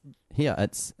 Here,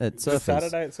 at Surfers.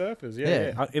 Saturday at Surfers,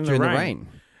 yeah. In the rain.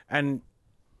 And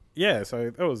yeah,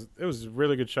 so it was a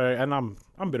really good show. And I'm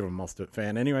a bit of a Mostert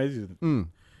fan, anyways.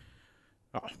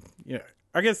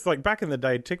 I guess back in the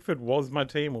day, Tickford was my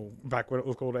team, or back when it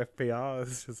was called FPR.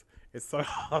 It's so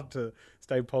hard to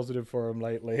stay positive for him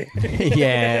lately.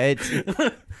 Yeah,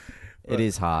 it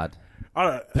is hard.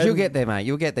 But you'll get there, mate.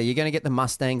 You'll get there. You're going to get the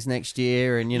Mustangs next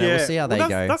year, and we'll see how they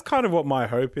go. That's kind of what my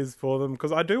hope is for them,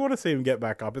 because I do want to see them get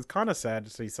back up. It's kind of sad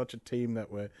to see such a team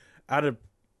that were really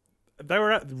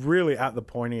at the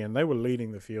pointy end. They were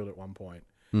leading the field at one point.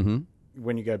 Mm-hmm.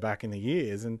 When you go back in the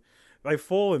years, and they've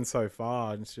fallen so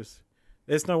far, and it's just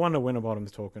there's no wonder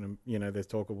Winterbottom's talking. There's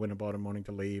talk of Winterbottom wanting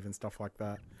to leave and stuff like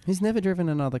that. He's never driven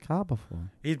another car before.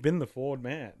 He's been the Ford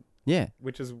man. Yeah.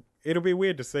 which is it'll be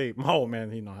weird to see. My old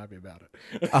man, he's not happy about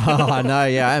it. Oh, I know.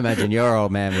 Yeah, I imagine your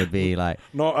old man would be like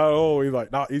Not at all. He's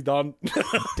like, nah, he's done.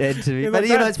 dead to me. He's But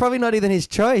like, you know, it's probably not even his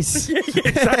choice. yeah,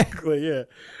 exactly. Yeah,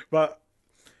 but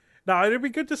no, it'd be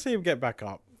good to see him get back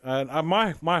up. And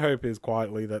my hope is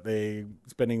quietly that they're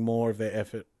spending more of their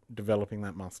effort developing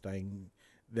that Mustang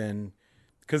than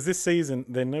because this season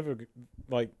they're never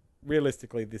like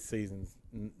realistically this season's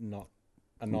not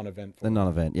a non-event. The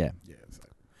non-event, yeah. Yeah, so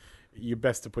you're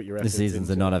best to put your The efforts season's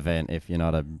a into non-event if you're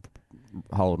not a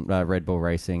whole Red Bull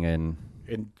Racing and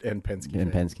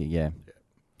Penske. Penske, yeah.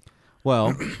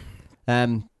 Well,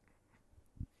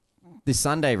 this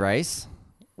Sunday race,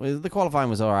 well, the qualifying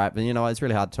was all right, but you know it's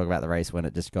really hard to talk about the race when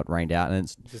it just got rained out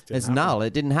and it's null.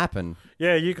 It didn't happen.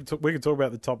 Yeah, we could talk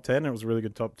about the top 10. It was a really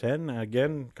good top 10.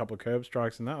 Again, a couple of curb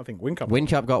strikes in that. I think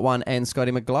Whincup got one and Scotty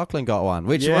McLaughlin got one.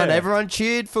 Which Yeah. one? Everyone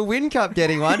cheered for Whincup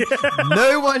getting one.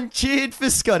 No one cheered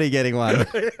for Scotty getting one.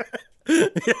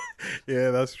 Yeah,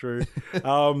 that's true.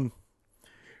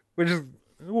 Which is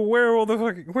where are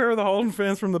the Holden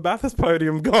fans from the Bathurst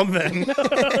podium gone then?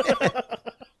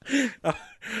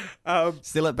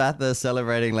 Still at Bathurst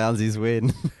celebrating Lownsley's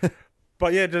win.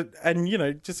 But yeah,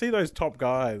 to see those top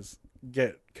guys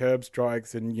get curb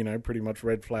strikes and pretty much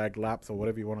red flag laps or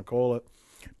whatever you want to call it,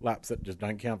 laps that just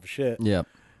don't count for shit. Yep.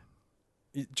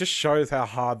 It just shows how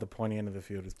hard the pointy end of the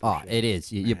field is pushing. Oh, it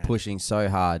is. You're pushing so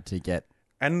hard to get.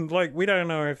 And we don't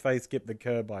know if they skipped the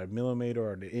curb by a millimeter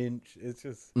or an inch. It's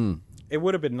just it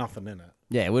would have been nothing in it.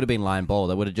 Yeah, it would have been line ball.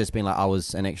 It would have just been like I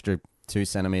was an extra 2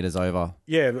 centimeters over.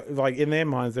 Yeah, in their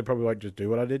minds, they're probably just do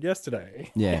what I did yesterday.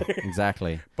 Yeah,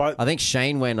 exactly. But I think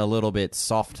Shane went a little bit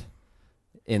soft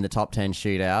in the top 10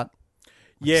 shootout.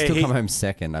 Yeah, Still come home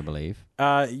second, I believe.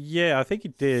 Yeah, I think he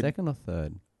did. Second or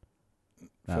third?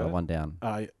 One down.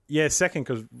 Yeah, second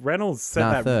because Reynolds said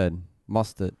that. Third.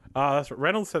 Mostert. That's right.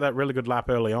 Reynolds said that really good lap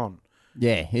early on.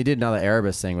 Yeah, he did another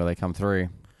Erebus thing where they come through.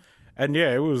 And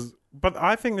yeah, it was. But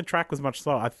I think the track was much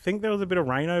slower. I think there was a bit of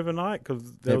rain overnight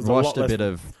because there was washed a bit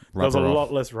of rubber there was a off.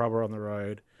 lot less rubber on the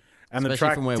road, and Especially the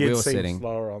track from where did we were seem sitting.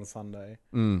 slower on Sunday.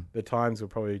 The times were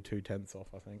probably 2/10 off,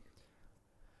 I think.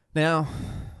 Now,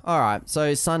 all right.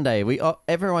 So Sunday,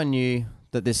 everyone knew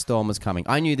that this storm was coming.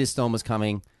 I knew this storm was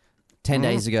coming 10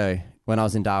 days ago when I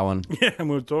was in Darwin. Yeah, and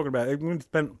we were talking about it. We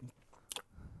spent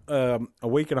a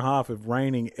week and a half of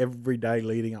raining every day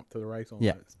leading up to the race. Almost.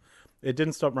 Yeah. It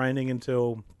didn't stop raining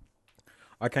until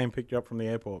I came picked you up from the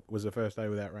airport. It was the first day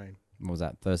without rain. What was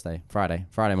that?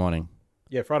 Friday morning.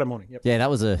 Yeah, Friday morning. Yep. Yeah, that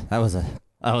was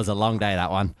a long day. That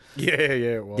one. Yeah,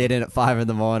 it was. Get in at 5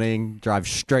 a.m, drive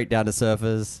straight down to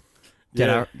Surfers,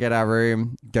 get our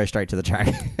room, go straight to the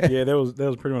track. Yeah, there was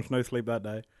pretty much no sleep that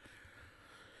day.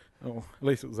 Oh, at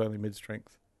least it was only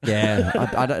mid-strength. Yeah,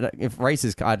 I don't. If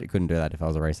races, I couldn't do that. If I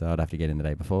was a racer, I'd have to get in the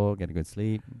day before, get a good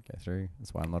sleep, go through.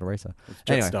 That's why I'm not a racer. It's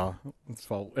Jetstar. It's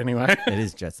fault anyway. It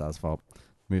is Jetstar's fault.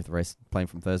 Move the race plane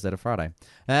from Thursday to Friday.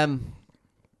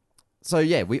 So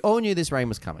yeah, we all knew this rain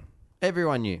was coming.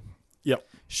 Everyone knew. Yep.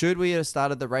 Should we have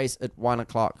started the race at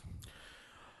 1:00?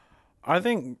 I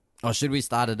think. Or should we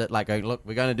started it look,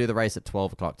 we're going to do the race at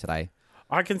 12:00 today.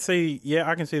 I can see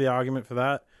the argument for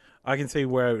that. I can see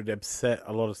where it would upset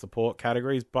a lot of support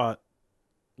categories, but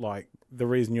the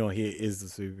reason you're here is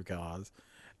the supercars,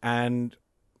 and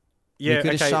yeah, we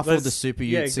could have shuffled the super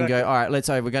utes exactly. and go, all right,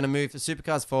 we're going to move the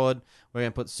supercars forward. We're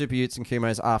going to put the super utes and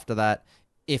Kumos after that.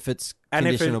 If it's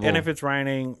conditionable, and if it's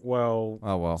raining,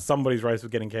 well, somebody's race was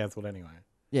getting cancelled anyway.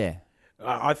 Yeah,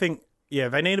 I think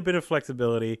they need a bit of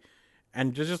flexibility.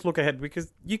 And just look ahead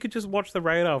because you could just watch the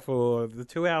radar for the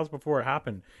 2 hours before it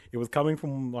happened. It was coming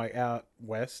from out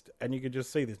west, and you could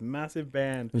just see this massive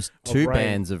band. It was two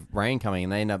bands of rain coming,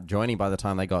 and they ended up joining by the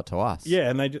time they got to us. Yeah,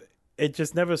 and it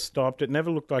just never stopped. It never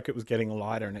looked like it was getting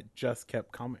lighter, and it just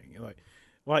kept coming.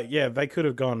 They could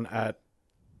have gone at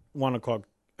 1:00.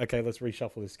 Okay, let's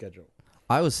reshuffle this schedule.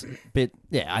 I was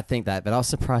I think that, but I was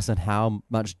surprised at how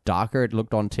much darker it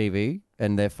looked on TV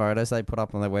and their photos they put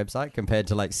up on their website compared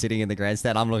to sitting in the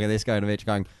grandstand. I'm looking at this going to Mitch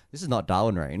going, this is not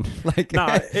Darwin rain. No,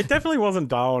 it definitely wasn't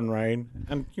Darwin rain.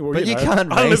 And you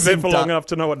can't I race lived there for long enough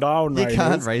to know what Darwin rain is. You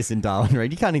can't race in Darwin rain.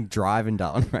 You can't even drive in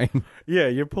Darwin rain. Yeah,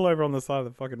 you pull over on the side of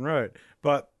the fucking road.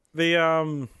 But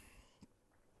the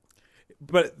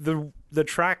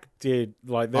track did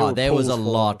there was a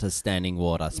lot of standing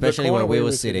water, especially where we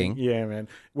were sitting. Yeah, man.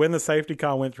 When the safety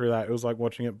car went through that, it was like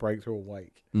watching it break through a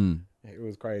wake. It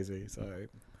was crazy. So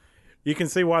you can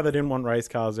see why they didn't want race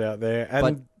cars out there.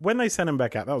 And when they sent them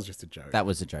back out, that was just a joke. That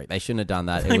was a joke. They shouldn't have done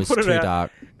that. It was too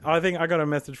dark. I think I got a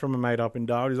message from a mate up in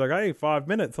Darwin. He's like, hey, 5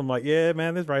 minutes. I'm like, yeah,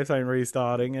 man, this race ain't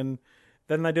restarting. And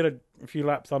then they did a few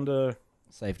laps under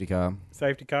Safety car.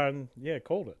 and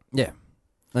called it. Yeah.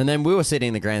 And then we were sitting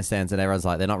in the grandstands and everyone's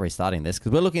like, they're not restarting this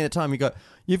because we're looking at the time.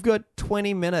 You've got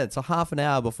 20 minutes or half an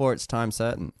hour before it's time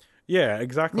certain. Yeah,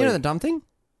 exactly. You know the dumb thing?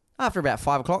 After about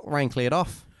 5 o'clock, rain cleared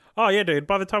off. Oh, yeah, dude.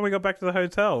 By the time we got back to the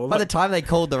hotel. By the time they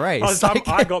called the race. By the time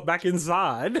I got back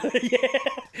inside,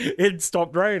 it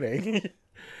stopped raining.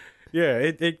 Yeah,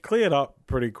 it cleared up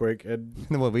pretty quick. And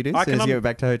what we do as soon as you get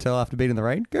back to the hotel after beating the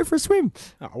rain, go for a swim.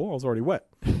 Oh, well, I was already wet.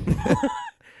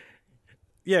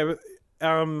 Yeah,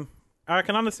 but, I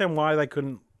can understand why they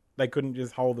couldn't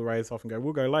just hold the race off and go,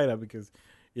 we'll go later because,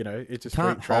 it's just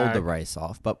can't hold the race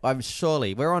off. But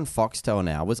surely we're on Foxtel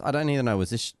now. I don't even know, was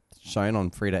this shown on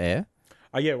free to air?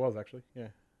 Oh, yeah, it was actually. Yeah,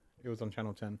 it was on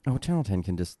Channel 10. Oh, Channel 10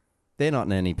 can they're not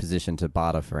in any position to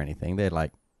barter for anything. They're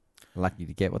like lucky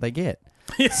to get what they get.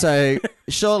 So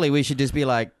surely we should just be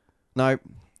like, no,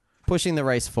 pushing the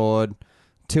race forward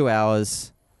 2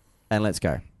 hours and let's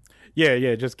go.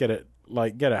 Yeah, just get it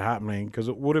happening because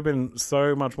it would have been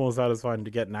so much more satisfying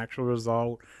to get an actual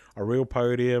result, a real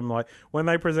podium. Like when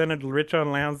they presented Richard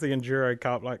and Lowndes the Enduro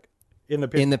Cup, like in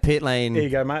the pit lane. Here you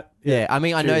go, Matt. Yeah, I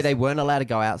mean, I know they weren't allowed to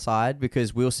go outside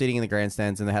because we were sitting in the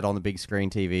grandstands and they had on the big screen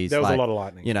TVs. There was a lot of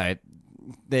lightning.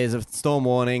 There's a storm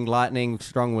warning, lightning,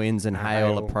 strong winds, and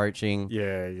hail approaching.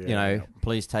 Yeah.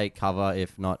 Please take cover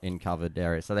if not in covered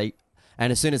areas. And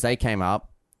as soon as they came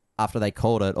up, after they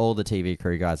called it, all the TV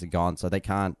crew guys are gone, so they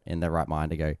can't, in their right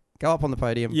mind, to go up on the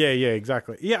podium. Yeah,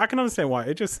 exactly. Yeah, I can understand why.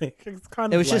 It's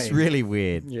kind of. It was lame. just really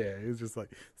weird. Yeah, it was just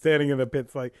like standing in the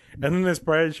pits, and then they're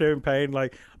spraying champagne.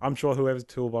 Like, I'm sure whoever's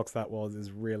toolbox that was is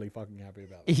really fucking happy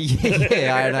about it.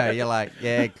 Yeah, I know. You're like,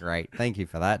 yeah, great. Thank you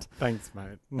for that. Thanks,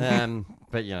 mate.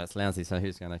 But it's Lounsey, so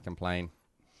who's going to complain?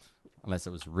 Unless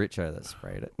it was Richo that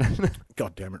sprayed it.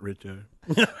 God damn it, Richo.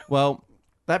 Well,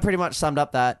 that pretty much summed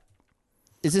up that.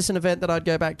 Is this an event that I'd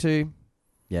go back to?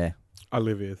 Yeah. I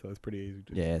live here, so it's pretty easy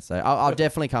to. Yeah, so I'll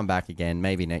definitely come back again.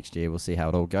 Maybe next year. We'll see how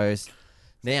it all goes.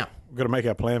 Now, we've got to make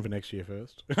our plan for next year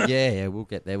first. yeah, we'll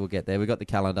get there. We got the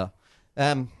calendar.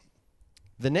 The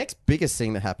next biggest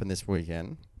thing that happened this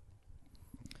weekend,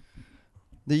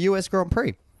 the US Grand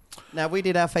Prix. Now, we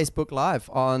did our Facebook Live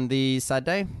on the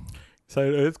Saturday. So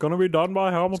it's going to be done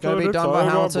by Hamilton. It's going to be done by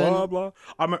Hamilton. Blah, blah.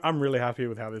 I'm really happy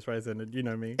with how this race ended. You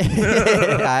know me.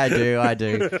 I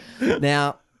do.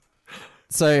 Now,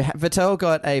 so Vettel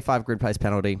got a 5 grid place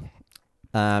penalty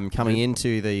coming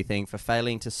into the thing for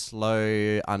failing to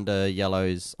slow under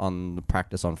yellows on the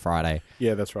practice on Friday.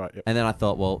 Yeah, that's right. Yep. And then I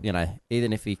thought, well,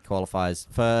 even if he qualifies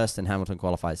first and Hamilton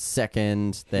qualifies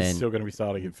second, then he's still going to be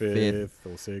starting at fifth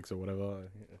or sixth or whatever.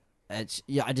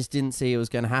 I just didn't see it was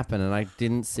going to happen, and I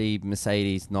didn't see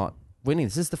Mercedes not winning.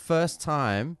 This is the first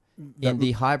time in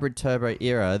the hybrid turbo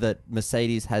era that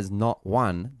Mercedes has not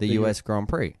won the US Grand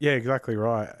Prix. Yeah, exactly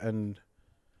right. And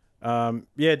I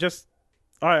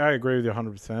agree with you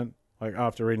 100%. Like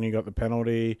after reading you got the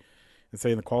penalty and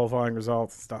seeing the qualifying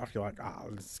results and stuff, you're like,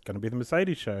 it's going to be the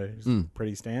Mercedes show. It's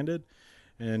pretty standard.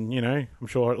 And, I'm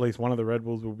sure at least one of the Red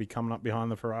Bulls will be coming up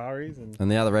behind the Ferraris. And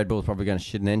the other Red Bull's probably going to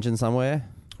shit an engine somewhere.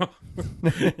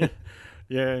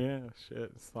 Yeah. Shit.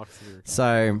 It sucks to be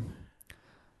so,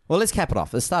 well, let's cap it off.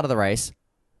 At the start of the race,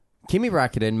 Kimi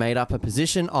Räikkönen made up a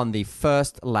position on the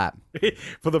first lap.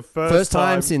 For the first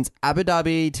time since Abu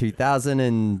Dhabi 2000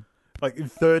 and... Like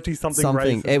 30-something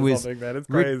races. It was man. It's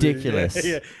crazy. Ridiculous.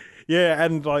 Yeah,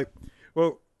 and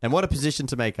And what a position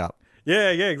to make up. Yeah,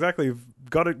 exactly.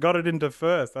 Got it into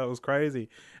first. That was crazy.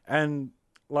 And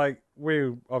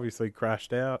we obviously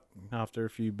crashed out after a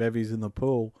few bevies in the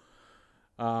pool.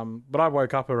 But I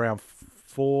woke up around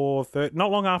 4:30, not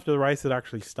long after the race had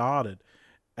actually started.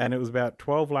 And it was about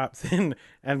 12 laps in,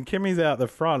 and Kimi's out the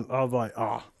front. I was like,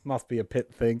 must be a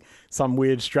pit thing. Some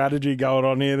weird strategy going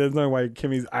on here. There's no way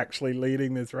Kimi's actually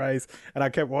leading this race. And I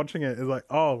kept watching it. It's like,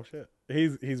 oh, shit.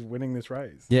 He's winning this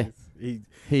race. Yeah.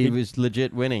 He was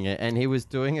legit winning it, and he was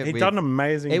doing it. He'd done an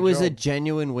amazing job. It was a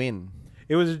genuine win.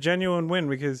 It was a genuine win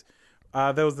because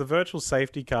there was the virtual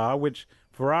safety car, which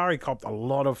Ferrari copped a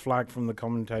lot of flack from the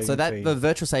commentating team. The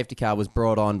virtual safety car was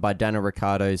brought on by Daniel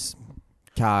Ricciardo's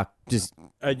car just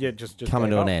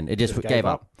coming to an end. It just gave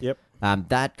up. Yep.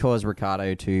 That caused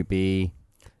Ricciardo to be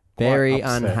very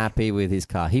unhappy with his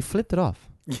car. He flipped it off.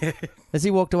 Yeah. As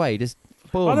he walked away, just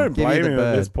boom. I don't blame him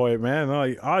at this point, man.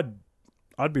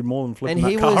 I'd be more than flipping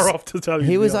that car off, to tell you.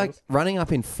 He was running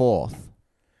up in fourth.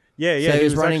 Yeah. So he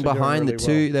was running behind the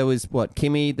two. Well. There was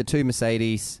Kimi, the two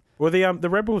Mercedes. Well, the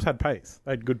Red Bulls had pace.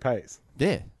 They had good pace.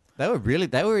 Yeah. They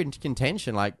were in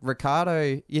contention. Like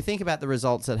Ricciardo, you think about the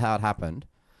results at how it happened.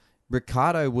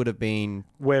 Ricciardo would have been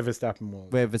where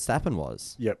Verstappen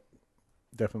was. Yep,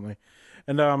 definitely.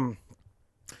 And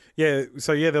Yeah,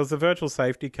 so there was the virtual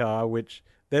safety car, which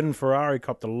then Ferrari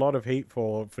copped a lot of heat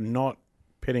for not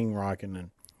pitting Raikkonen.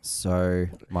 So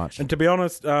much. And to be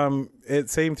honest, it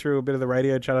seemed through a bit of the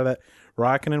radio chatter that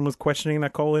Raikkonen was questioning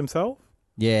that call himself.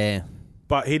 Yeah.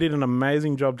 But he did an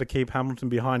amazing job to keep Hamilton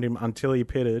behind him until he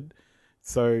pitted.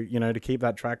 So, to keep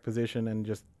that track position and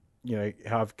just,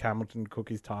 have Hamilton cook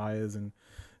his tyres and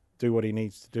do what he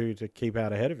needs to do to keep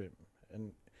out ahead of him.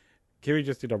 And Kimi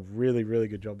just did a really, really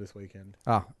good job this weekend.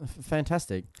 Oh,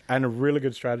 fantastic. And a really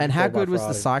good strategy. And how good was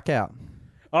the psych out?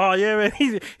 Oh, yeah,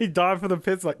 man. He dived for the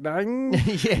pits like, dang.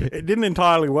 Yeah. It didn't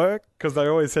entirely work because they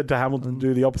always said to Hamilton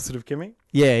do the opposite of Kimi.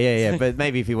 Yeah. But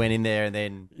maybe if he went in there and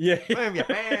then... Yeah.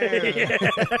 Yeah.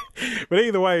 But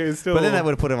either way, it's still... But then that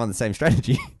would have put him on the same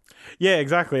strategy. Yeah,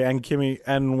 exactly. And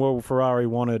Ferrari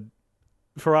wanted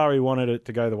it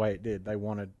to go the way it did. They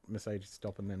wanted Mercedes to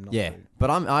stop and them not to. But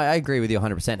I agree with you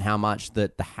 100% how much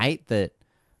that the hate that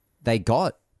they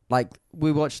got. Like,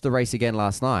 we watched the race again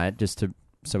last night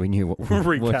so we knew what...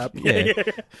 Recap. Yeah.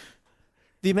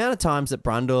 The amount of times that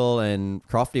Brundle and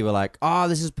Crofty were like, oh,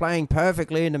 this is playing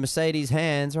perfectly into Mercedes'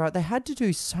 hands, right? They had to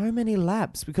do so many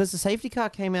laps because the safety car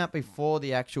came out before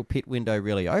the actual pit window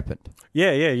really opened.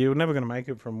 Yeah, you were never going to make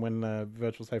it from when the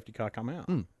virtual safety car come out.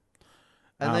 And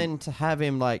then to have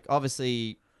him, like,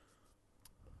 obviously,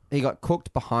 he got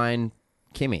cooked behind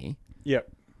Kimi. Yep.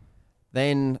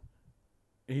 Then...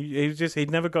 He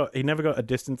never got a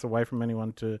distance away from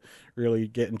anyone to really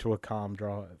get into a calm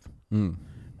drive.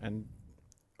 And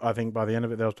I think by the end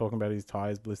of it, they were talking about his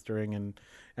tyres blistering, and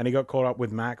he got caught up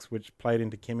with Max, which played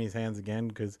into Kimi's hands again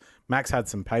because Max had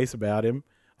some pace about him.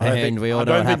 And we all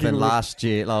know what happened last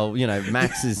year. Well,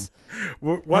 Max is...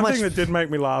 One thing that did make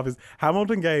me laugh is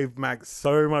Hamilton gave Max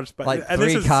so much space. Like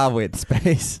car width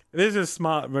space. This is a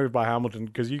smart move by Hamilton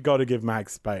because you got to give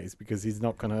Max space because he's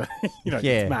not going to,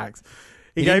 it's Max.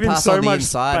 He gave him so much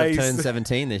space. Of turn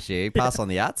 17 this year. He passed on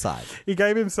the outside. He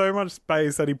gave him so much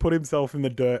space that he put himself in the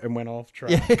dirt and went off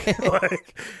track. Yeah.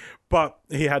 But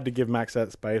he had to give Max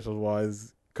that space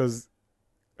otherwise because,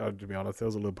 to be honest, there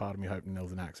was a little part of me hoping there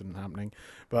was an accident happening.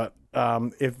 But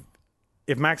if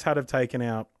Max had have taken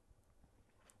out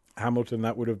Hamilton,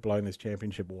 that would have blown this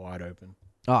championship wide open.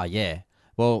 Oh, yeah.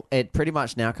 Well, it pretty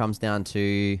much now comes down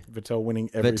to... Vettel winning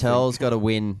everything. Vettel's got to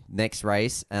win next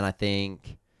race, and I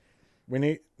think...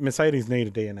 Mercedes need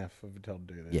a DNF for Vettel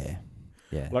to do this.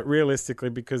 Yeah. Like realistically,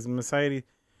 because Mercedes,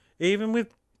 even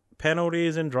with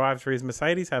penalties and drive-throughs,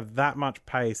 Mercedes have that much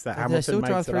pace that Hamilton still makes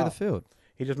drive it through up. the field.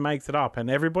 He just makes it up, and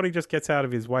everybody just gets out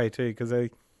of his way too because they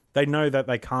know that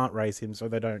they can't race him, so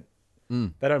they don't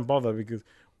bother because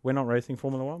we're not racing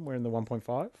Formula One. We're in the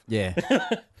 1.5. Yeah.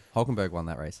 Hulkenberg won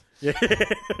that race. Yeah.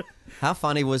 How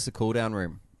funny was the cool-down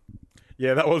room?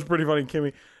 Yeah, that was pretty funny,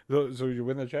 Kimi. So you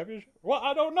win the championship? Well,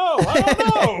 I don't know.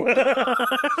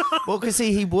 Well, because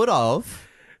he would have.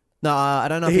 No, I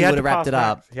don't know if he would have wrapped it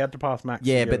up. He had to pass Max.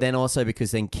 Yeah, but then also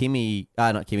because then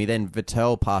then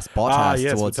Vettel passed Bottas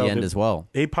towards the end as well.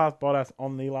 He passed Bottas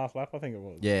on the last lap, I think it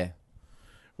was. Yeah.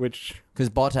 Because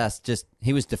Bottas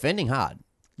he was defending hard.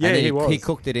 Yeah, he was. He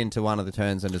cooked it into one of the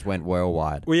turns and just went well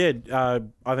wide. Well, yeah,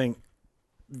 I think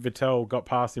Vettel got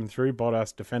past him through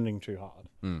Bottas defending too hard.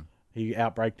 He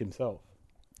outbraked himself.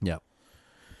 Yeah.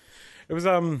 It was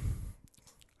a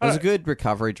good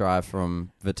recovery drive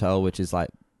from Vettel, which is like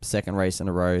second race in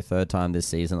a row, third time this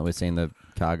season that we've seen the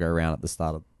car go around at the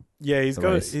start of he's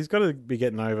got to be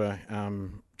getting over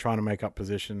trying to make up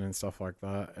position and stuff like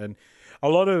that. And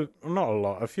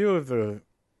a few of the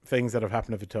things that have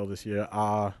happened to Vettel this year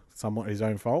are somewhat his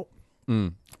own fault.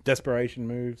 Desperation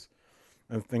moves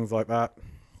and things like that.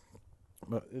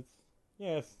 But it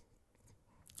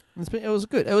was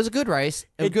good. It was a good race.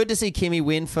 It was good to see Kimi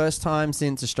win first time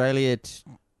since Australia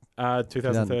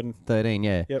 2013.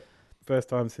 Yeah. Yep. First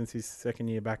time since his second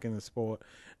year back in the sport.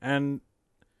 And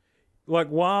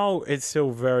while it's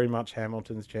still very much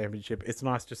Hamilton's championship, it's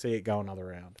nice to see it go another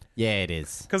round. Yeah, it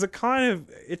is. Because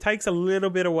it takes a little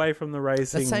bit away from the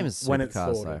racing. The same as when it's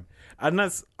supercars, sorted. And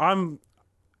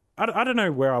I don't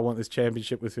know where I want this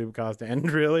championship with supercars to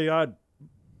end. Really, I'm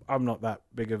not that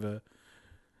big of a.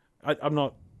 I'm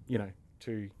not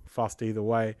too fussed either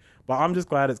way. But I'm just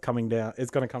glad it's coming down.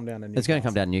 It's going to come down to Newcastle. It's going to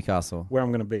come down to Newcastle, where I'm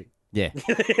going to be. Yeah.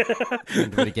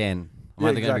 And do it again. I'm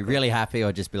either going to be really happy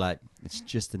or just be like, it's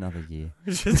just another year.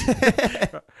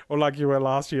 Or like you were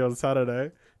last year on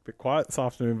Saturday. Bit quiet this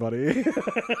afternoon, buddy.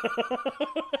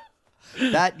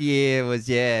 That year was,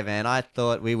 man, I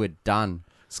thought we were done.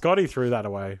 Scotty threw that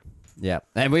away. Yeah.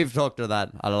 And we've talked to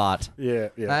that a lot. Yeah.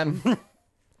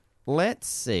 Let's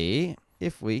see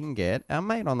if we can get our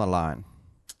mate on the line.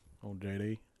 Old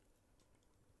JD.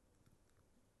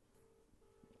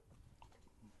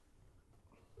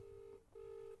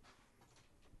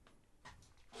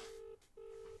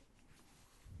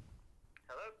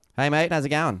 Hey, mate. How's it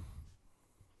going?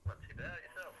 Not too bad,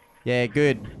 yourself? Yeah,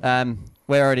 good.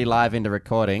 We're already live into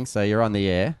recording, so you're on the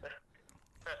air.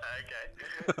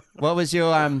 Okay. What was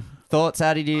your thoughts?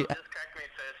 How did you... Just cracked me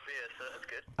first beer, so that's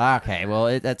good. Okay,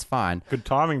 well, that's fine. Good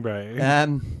timing, bro.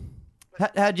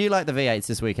 How'd you like the V8s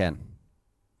this weekend?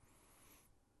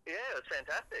 Yeah, it was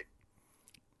fantastic.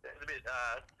 It was a bit,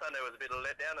 Sunday was a bit of a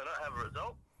letdown to not have a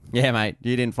result. Yeah, mate.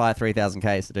 You didn't fly 3,000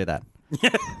 Ks to do that. No,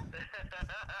 I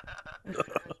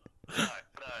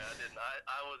didn't.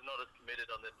 I was not as committed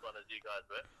on this one as you guys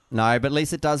were. No, but at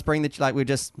least it does bring the... Like we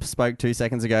just spoke 2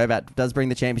 seconds ago about... Does bring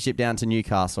the championship down to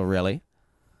Newcastle, really.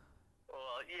 Well,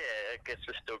 yeah, I guess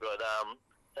we've still got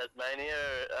Tasmania,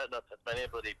 not Tasmania,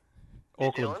 bloody New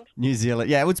Auckland. Zealand. New Zealand.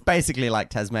 Yeah, it's basically like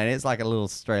Tasmania. It's like a little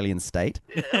Australian state.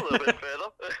 Yeah, a little bit further.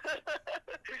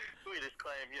 We just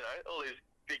claim, all these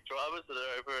big drivers that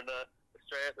are over in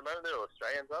Australia at the moment. They're all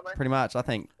Australians, aren't they? Pretty much, I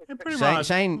think. Yeah, pretty Shane, much.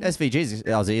 Shane SVG's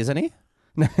Aussie, isn't he?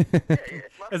 Yeah,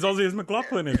 As Aussie as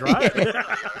McLaughlin is, right?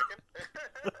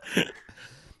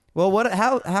 Well,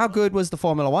 how good was the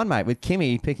Formula One, mate, with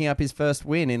Kimi picking up his first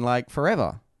win in like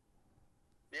forever?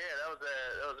 Yeah, that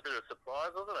was a bit of a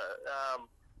surprise, wasn't it?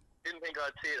 Didn't think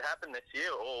I'd see it happen this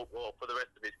year or for the rest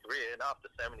of his career. And after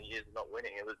so many years of not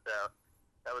winning, it was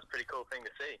that was a pretty cool thing to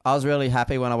see. I was really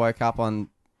happy when I woke up on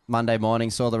Monday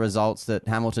morning, saw the results that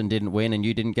Hamilton didn't win and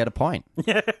you didn't get a point.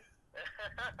 Yeah. I know,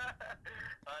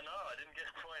 I didn't get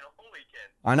a point all weekend.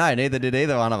 I know, neither did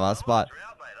either one of us, I'm but on a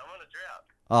drought, mate. I'm on a drought.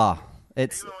 oh,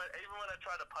 it's Even when I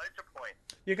try to poach a point.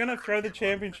 You're going to throw the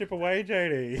championship away,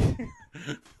 JD. What's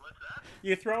that?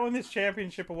 You're throwing this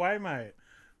championship away, mate.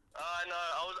 No,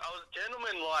 I was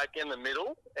gentleman-like in the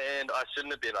middle, and I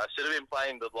shouldn't have been. I should have been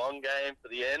playing the long game for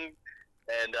the end,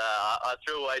 and I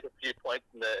threw away a few points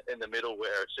in the middle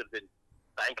where I should have been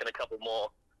banking a couple more.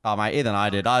 oh mate, even I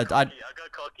did. I I got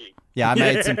cocky. yeah, I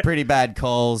made some pretty bad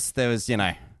calls. There was,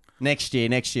 next year,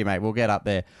 mate, we'll get up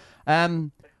there. Well, I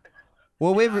don't think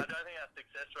our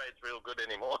success rate's real good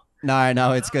anymore.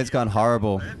 no, it's gone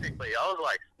horrible. Perfectly. I was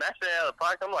like smashing it out of the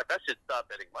park. I'm like, I should start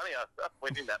betting money. I start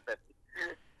winning that bet.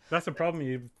 That's the problem.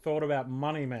 You've thought about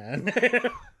money, man.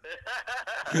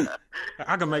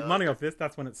 I can make money off this.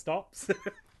 That's when it stops. Yeah.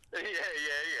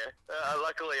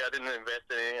 Luckily, I didn't invest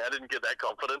anything. I didn't get that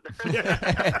confident.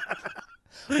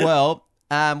 Well,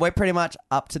 we're pretty much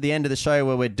up to the end of the show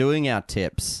where we're doing our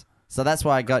tips. So that's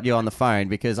why I got you on the phone,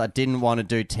 because I didn't want to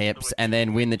do tips and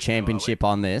then win the championship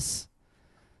on this.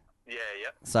 Yeah.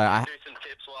 So do some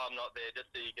tips while I'm not there, just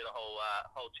so you get a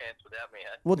whole chance without me.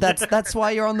 Eh? well, that's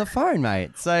why you're on the phone,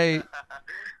 mate. So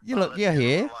you're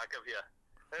here. Like of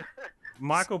you.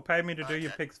 Michael paid me to do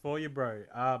your picks for you, bro.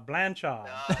 Blanchard.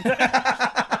 I'll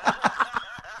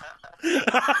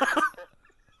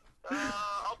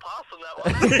pass on that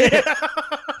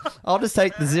one. I'll just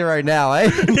take the 0 now, eh?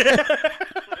 Next minute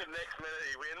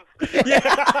he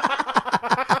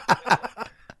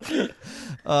wins.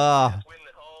 Ah. Win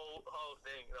the whole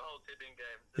thing, the whole tipping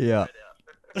game. Yeah. Straight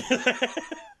out.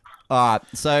 All right,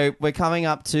 so we're coming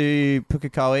up to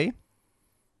Pukekohe,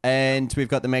 and we've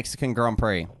got the Mexican Grand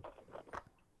Prix. Okay.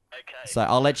 So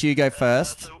I'll let you go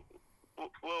first. Which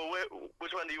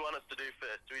one do you want us to do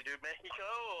first? Do we do Mexico?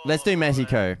 Or, Let's do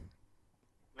Mexico.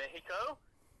 Mexico?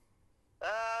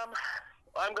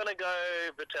 I'm gonna go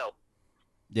Vettel.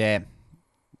 Yeah.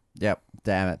 Yep.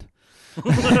 Damn it.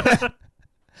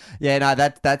 Yeah, no,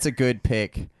 that's a good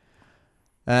pick.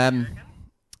 Well,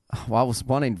 I was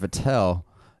wanting Vettel.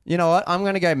 You know what? I'm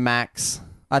going to go Max.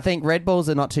 I think Red Bulls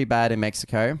are not too bad in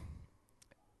Mexico.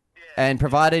 Yeah. And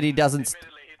provided he doesn't...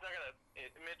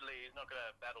 Admittedly, he's not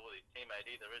gonna battle with his teammate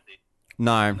either, is he?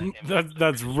 No.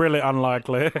 That's really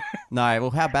unlikely. No. Well,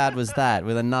 how bad was that?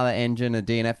 With another engine, a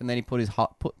DNF, and then he put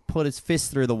his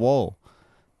fist through the wall.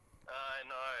 I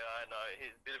know.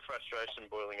 He's a bit of frustration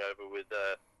boiling over with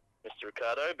Mr.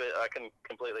 Ricardo, but I can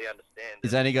completely understand.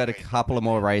 He's only got a couple of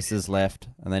more races left,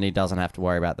 and then he doesn't have to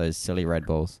worry about those silly Red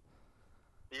Bulls.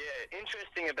 Yeah,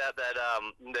 interesting about that.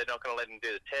 They're not going to let him do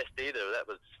the test either. That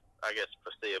was, I guess,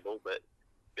 foreseeable, but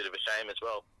a bit of a shame as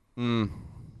well.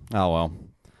 Oh, well.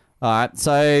 All right,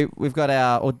 so we've got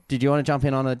our... Or did you want to jump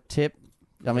in on a tip?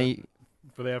 I mean...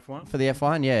 For the F1? For the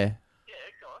F1, yeah. Yeah,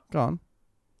 Go on.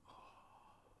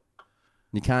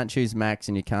 You can't choose Max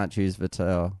and you can't choose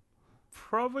Vettel.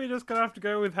 Probably just going to have to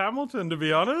go with Hamilton, to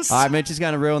be honest. All right, Mitch is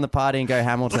going to ruin the party and go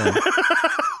Hamilton.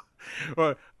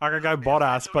 Well, I could go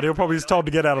Bottas, but he'll probably just told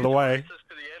to get out of the way. This is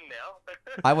to the end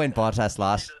now. I went Bottas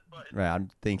last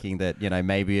round thinking that,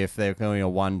 maybe if they're going a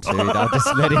 1-2, they'll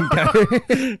just let him go.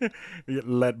 You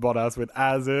let Bottas with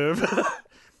as if.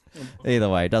 Either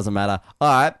way, doesn't matter. All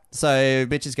right, so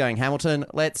Mitch is going Hamilton.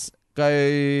 Let's go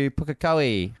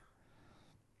Pukekohe.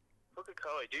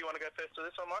 Coey. Do you want to go first to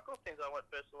this one, Michael, since I went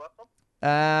first to the last one?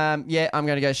 Yeah, I'm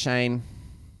going to go Shane.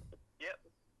 Yep,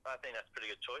 I think that's a pretty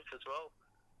good choice as well.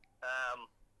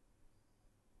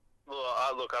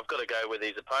 Look, I've got to go with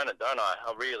his opponent, don't I?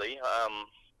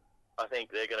 I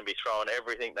think they're going to be throwing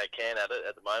everything they can at it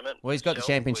at the moment. Well, he's got the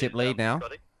championship lead now.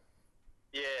 Scotty.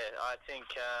 Yeah, I think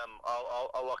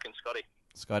I'll lock in Scotty.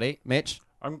 Scotty, Mitch.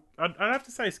 I'd have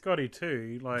to say Scotty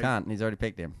too. Can't. He's already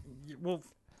picked him. Well,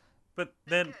 but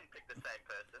then You can pick the same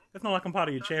person. it's not like I'm part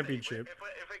of your championship.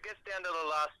 If it gets down to the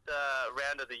last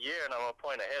round of the year and I'm a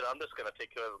point ahead, I'm just going to pick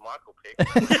whoever Michael picks.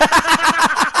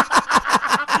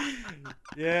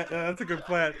 Yeah, that's a good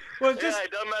plan. Well, It doesn't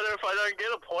matter if I don't get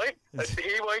a point.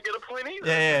 He won't get a point either.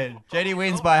 Yeah. JD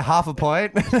wins by half a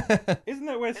point. isn't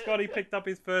that where Scotty picked up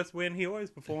his first win? He always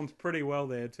performs pretty well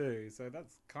there too. So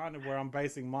that's kind of where I'm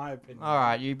basing my opinion. All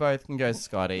right, you both can go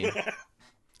Scotty.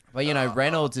 But,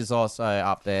 Reynolds is also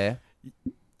up there.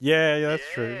 Yeah, that's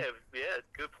true. Yeah,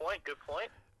 good point.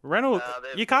 Reynolds,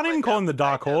 you can't even call him the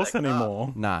dark horse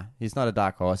anymore. Nah, he's not a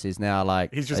dark horse. He's now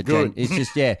like... He's just good. He's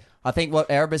just, yeah. I think what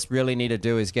Erebus really need to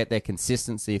do is get their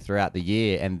consistency throughout the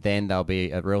year, and then they'll be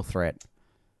a real threat.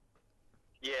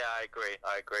 Yeah, I agree.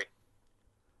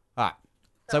 All right.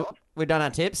 So we've done our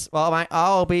tips. Well, mate,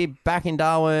 I'll be back in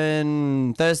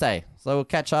Darwin Thursday. So we'll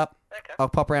catch up. Okay. I'll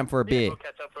pop around for a beer. We'll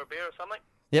catch up for a beer or something.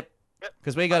 Yep.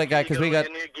 Because we got to go. Because we got...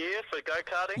 your new gear for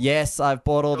go-karting? Yes, I've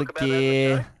bought all Talk the about that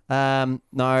in gear.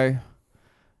 No,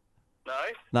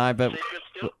 No? but Secret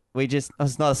still? we just...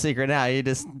 It's not a secret now. You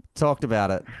just talked about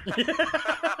it.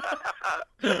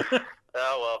 Oh,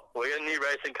 well, we got a new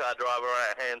racing car driver on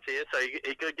our hands here, so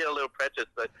he could get a little precious,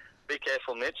 but be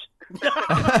careful, Mitch.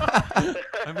 I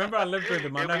remember I lived with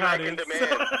him. I He'll know be how it making is.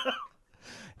 demands.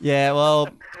 Yeah, well,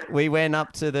 we went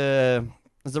up to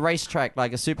there's a racetrack,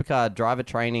 like a supercar driver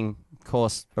training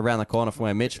course around the corner from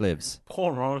where Mitch lives.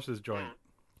 Paul Morris's joint.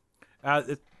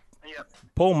 Yep.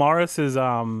 Paul Morris is, the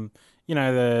Norwell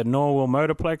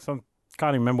Motorplex. I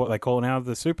can't even remember what they call it now.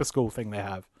 The super school thing they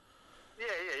have.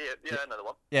 Yeah, another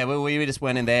one. Yeah, we just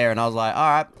went in there, and I was like, all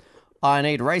right, I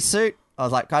need a race suit. I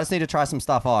was like, I just need to try some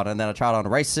stuff on. And then I tried on a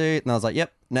race suit, and I was like,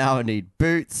 yep, now I need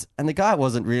boots. And the guy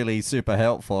wasn't really super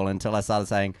helpful until I started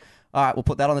saying, all right, we'll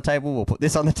put that on the table. We'll put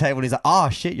this on the table. And he's like, oh,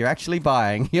 shit, you're actually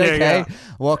buying. You okay? Yeah.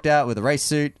 Walked out with a race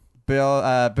suit,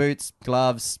 boots,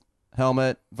 gloves,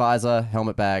 helmet, visor,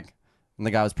 helmet bag. And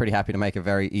the guy was pretty happy to make a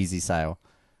very easy sale.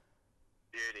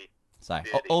 Beauty. So,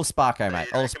 all Sparko, mate.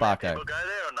 All Sparko. People go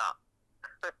there or not?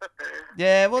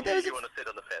 Yeah, well, there was you want to sit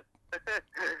on the fence.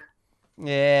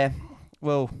 Yeah,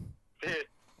 well... He could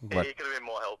have been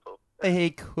more helpful.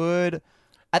 He could...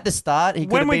 At the start, he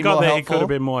could when have we been got more there, helpful. he could have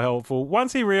been more helpful.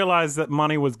 Once he realised that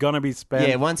money was going to be spent,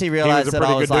 Yeah, once he realised that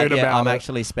I was like, yeah, I'm it.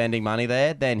 actually spending money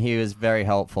there, then he was very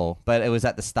helpful. But it was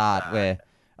at the start where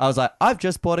I was like, I've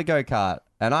just bought a go-kart,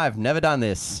 and I've never done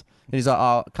this. And he's like,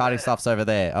 oh, karting stuff's over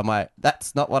there. I'm like,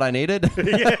 that's not what I needed.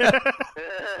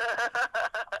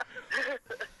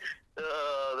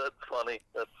 Oh, that's funny.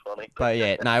 But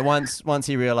yeah, no, once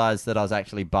he realised that I was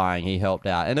actually buying, he helped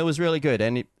out. And it was really good.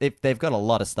 And they've got a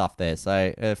lot of stuff there,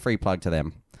 so free plug to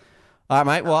them. All right,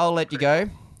 mate, well, I'll let you go.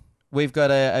 We've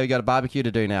got a barbecue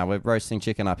to do now. We're roasting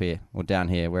chicken up here, or down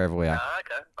here, wherever we are.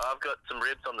 Okay. I've got some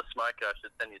ribs on the smoker. I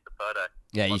should send you the photo.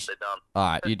 Yeah, once they're done. All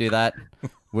right, you do that.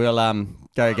 We'll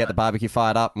go get the barbecue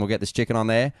fired up, and we'll get this chicken on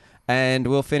there, and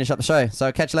we'll finish up the show.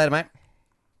 So catch you later, mate.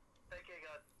 Take care,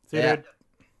 guys. See you, dude.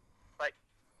 Bye.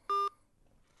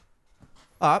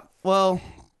 All right, well,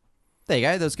 there you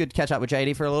go. That was good to catch up with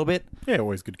JD for a little bit. Yeah,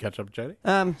 always good to catch up with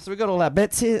JD. So we got all our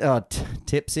bets here. Oh,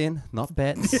 tips in, not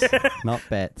bets. Not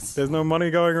bets. There's no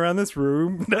money going around this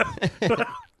room.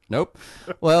 Nope.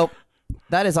 Well,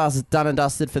 that is us done and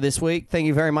dusted for this week. Thank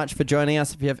you very much for joining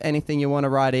us. If you have anything you want to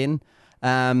write in,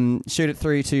 shoot it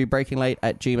through to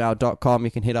breakinglate@gmail.com.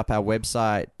 You can hit up our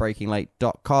website,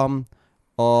 breakinglate.com,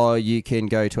 or you can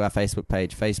go to our Facebook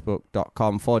page,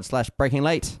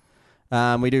 facebook.com/breakinglate.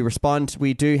 We do respond.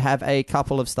 We do have a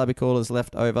couple of stubby coolers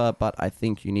left over, but I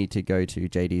think you need to go to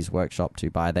JD's workshop to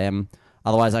buy them.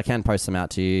 Otherwise, I can post them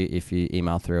out to you if you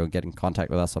email through or get in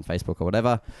contact with us on Facebook or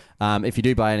whatever. If you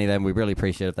do buy any of them, we really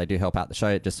appreciate it if they do help out the show.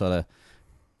 It just sort of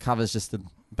covers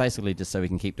basically just so we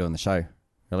can keep doing the show,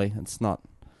 really. It's not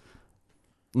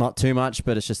too much,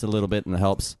 but it's just a little bit and it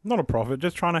helps. Not a profit,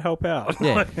 just trying to help out.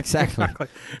 Yeah, exactly.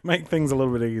 Make things a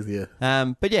little bit easier.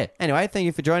 But yeah, anyway, thank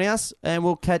you for joining us, and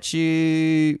we'll catch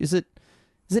you... Is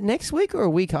it next week or a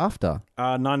week after?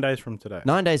 9 days from today.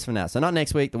 9 days from now. So not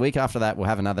next week. The week after that, we'll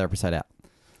have another episode out.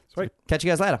 Sweet. Catch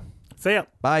you guys later. See ya.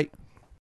 Bye.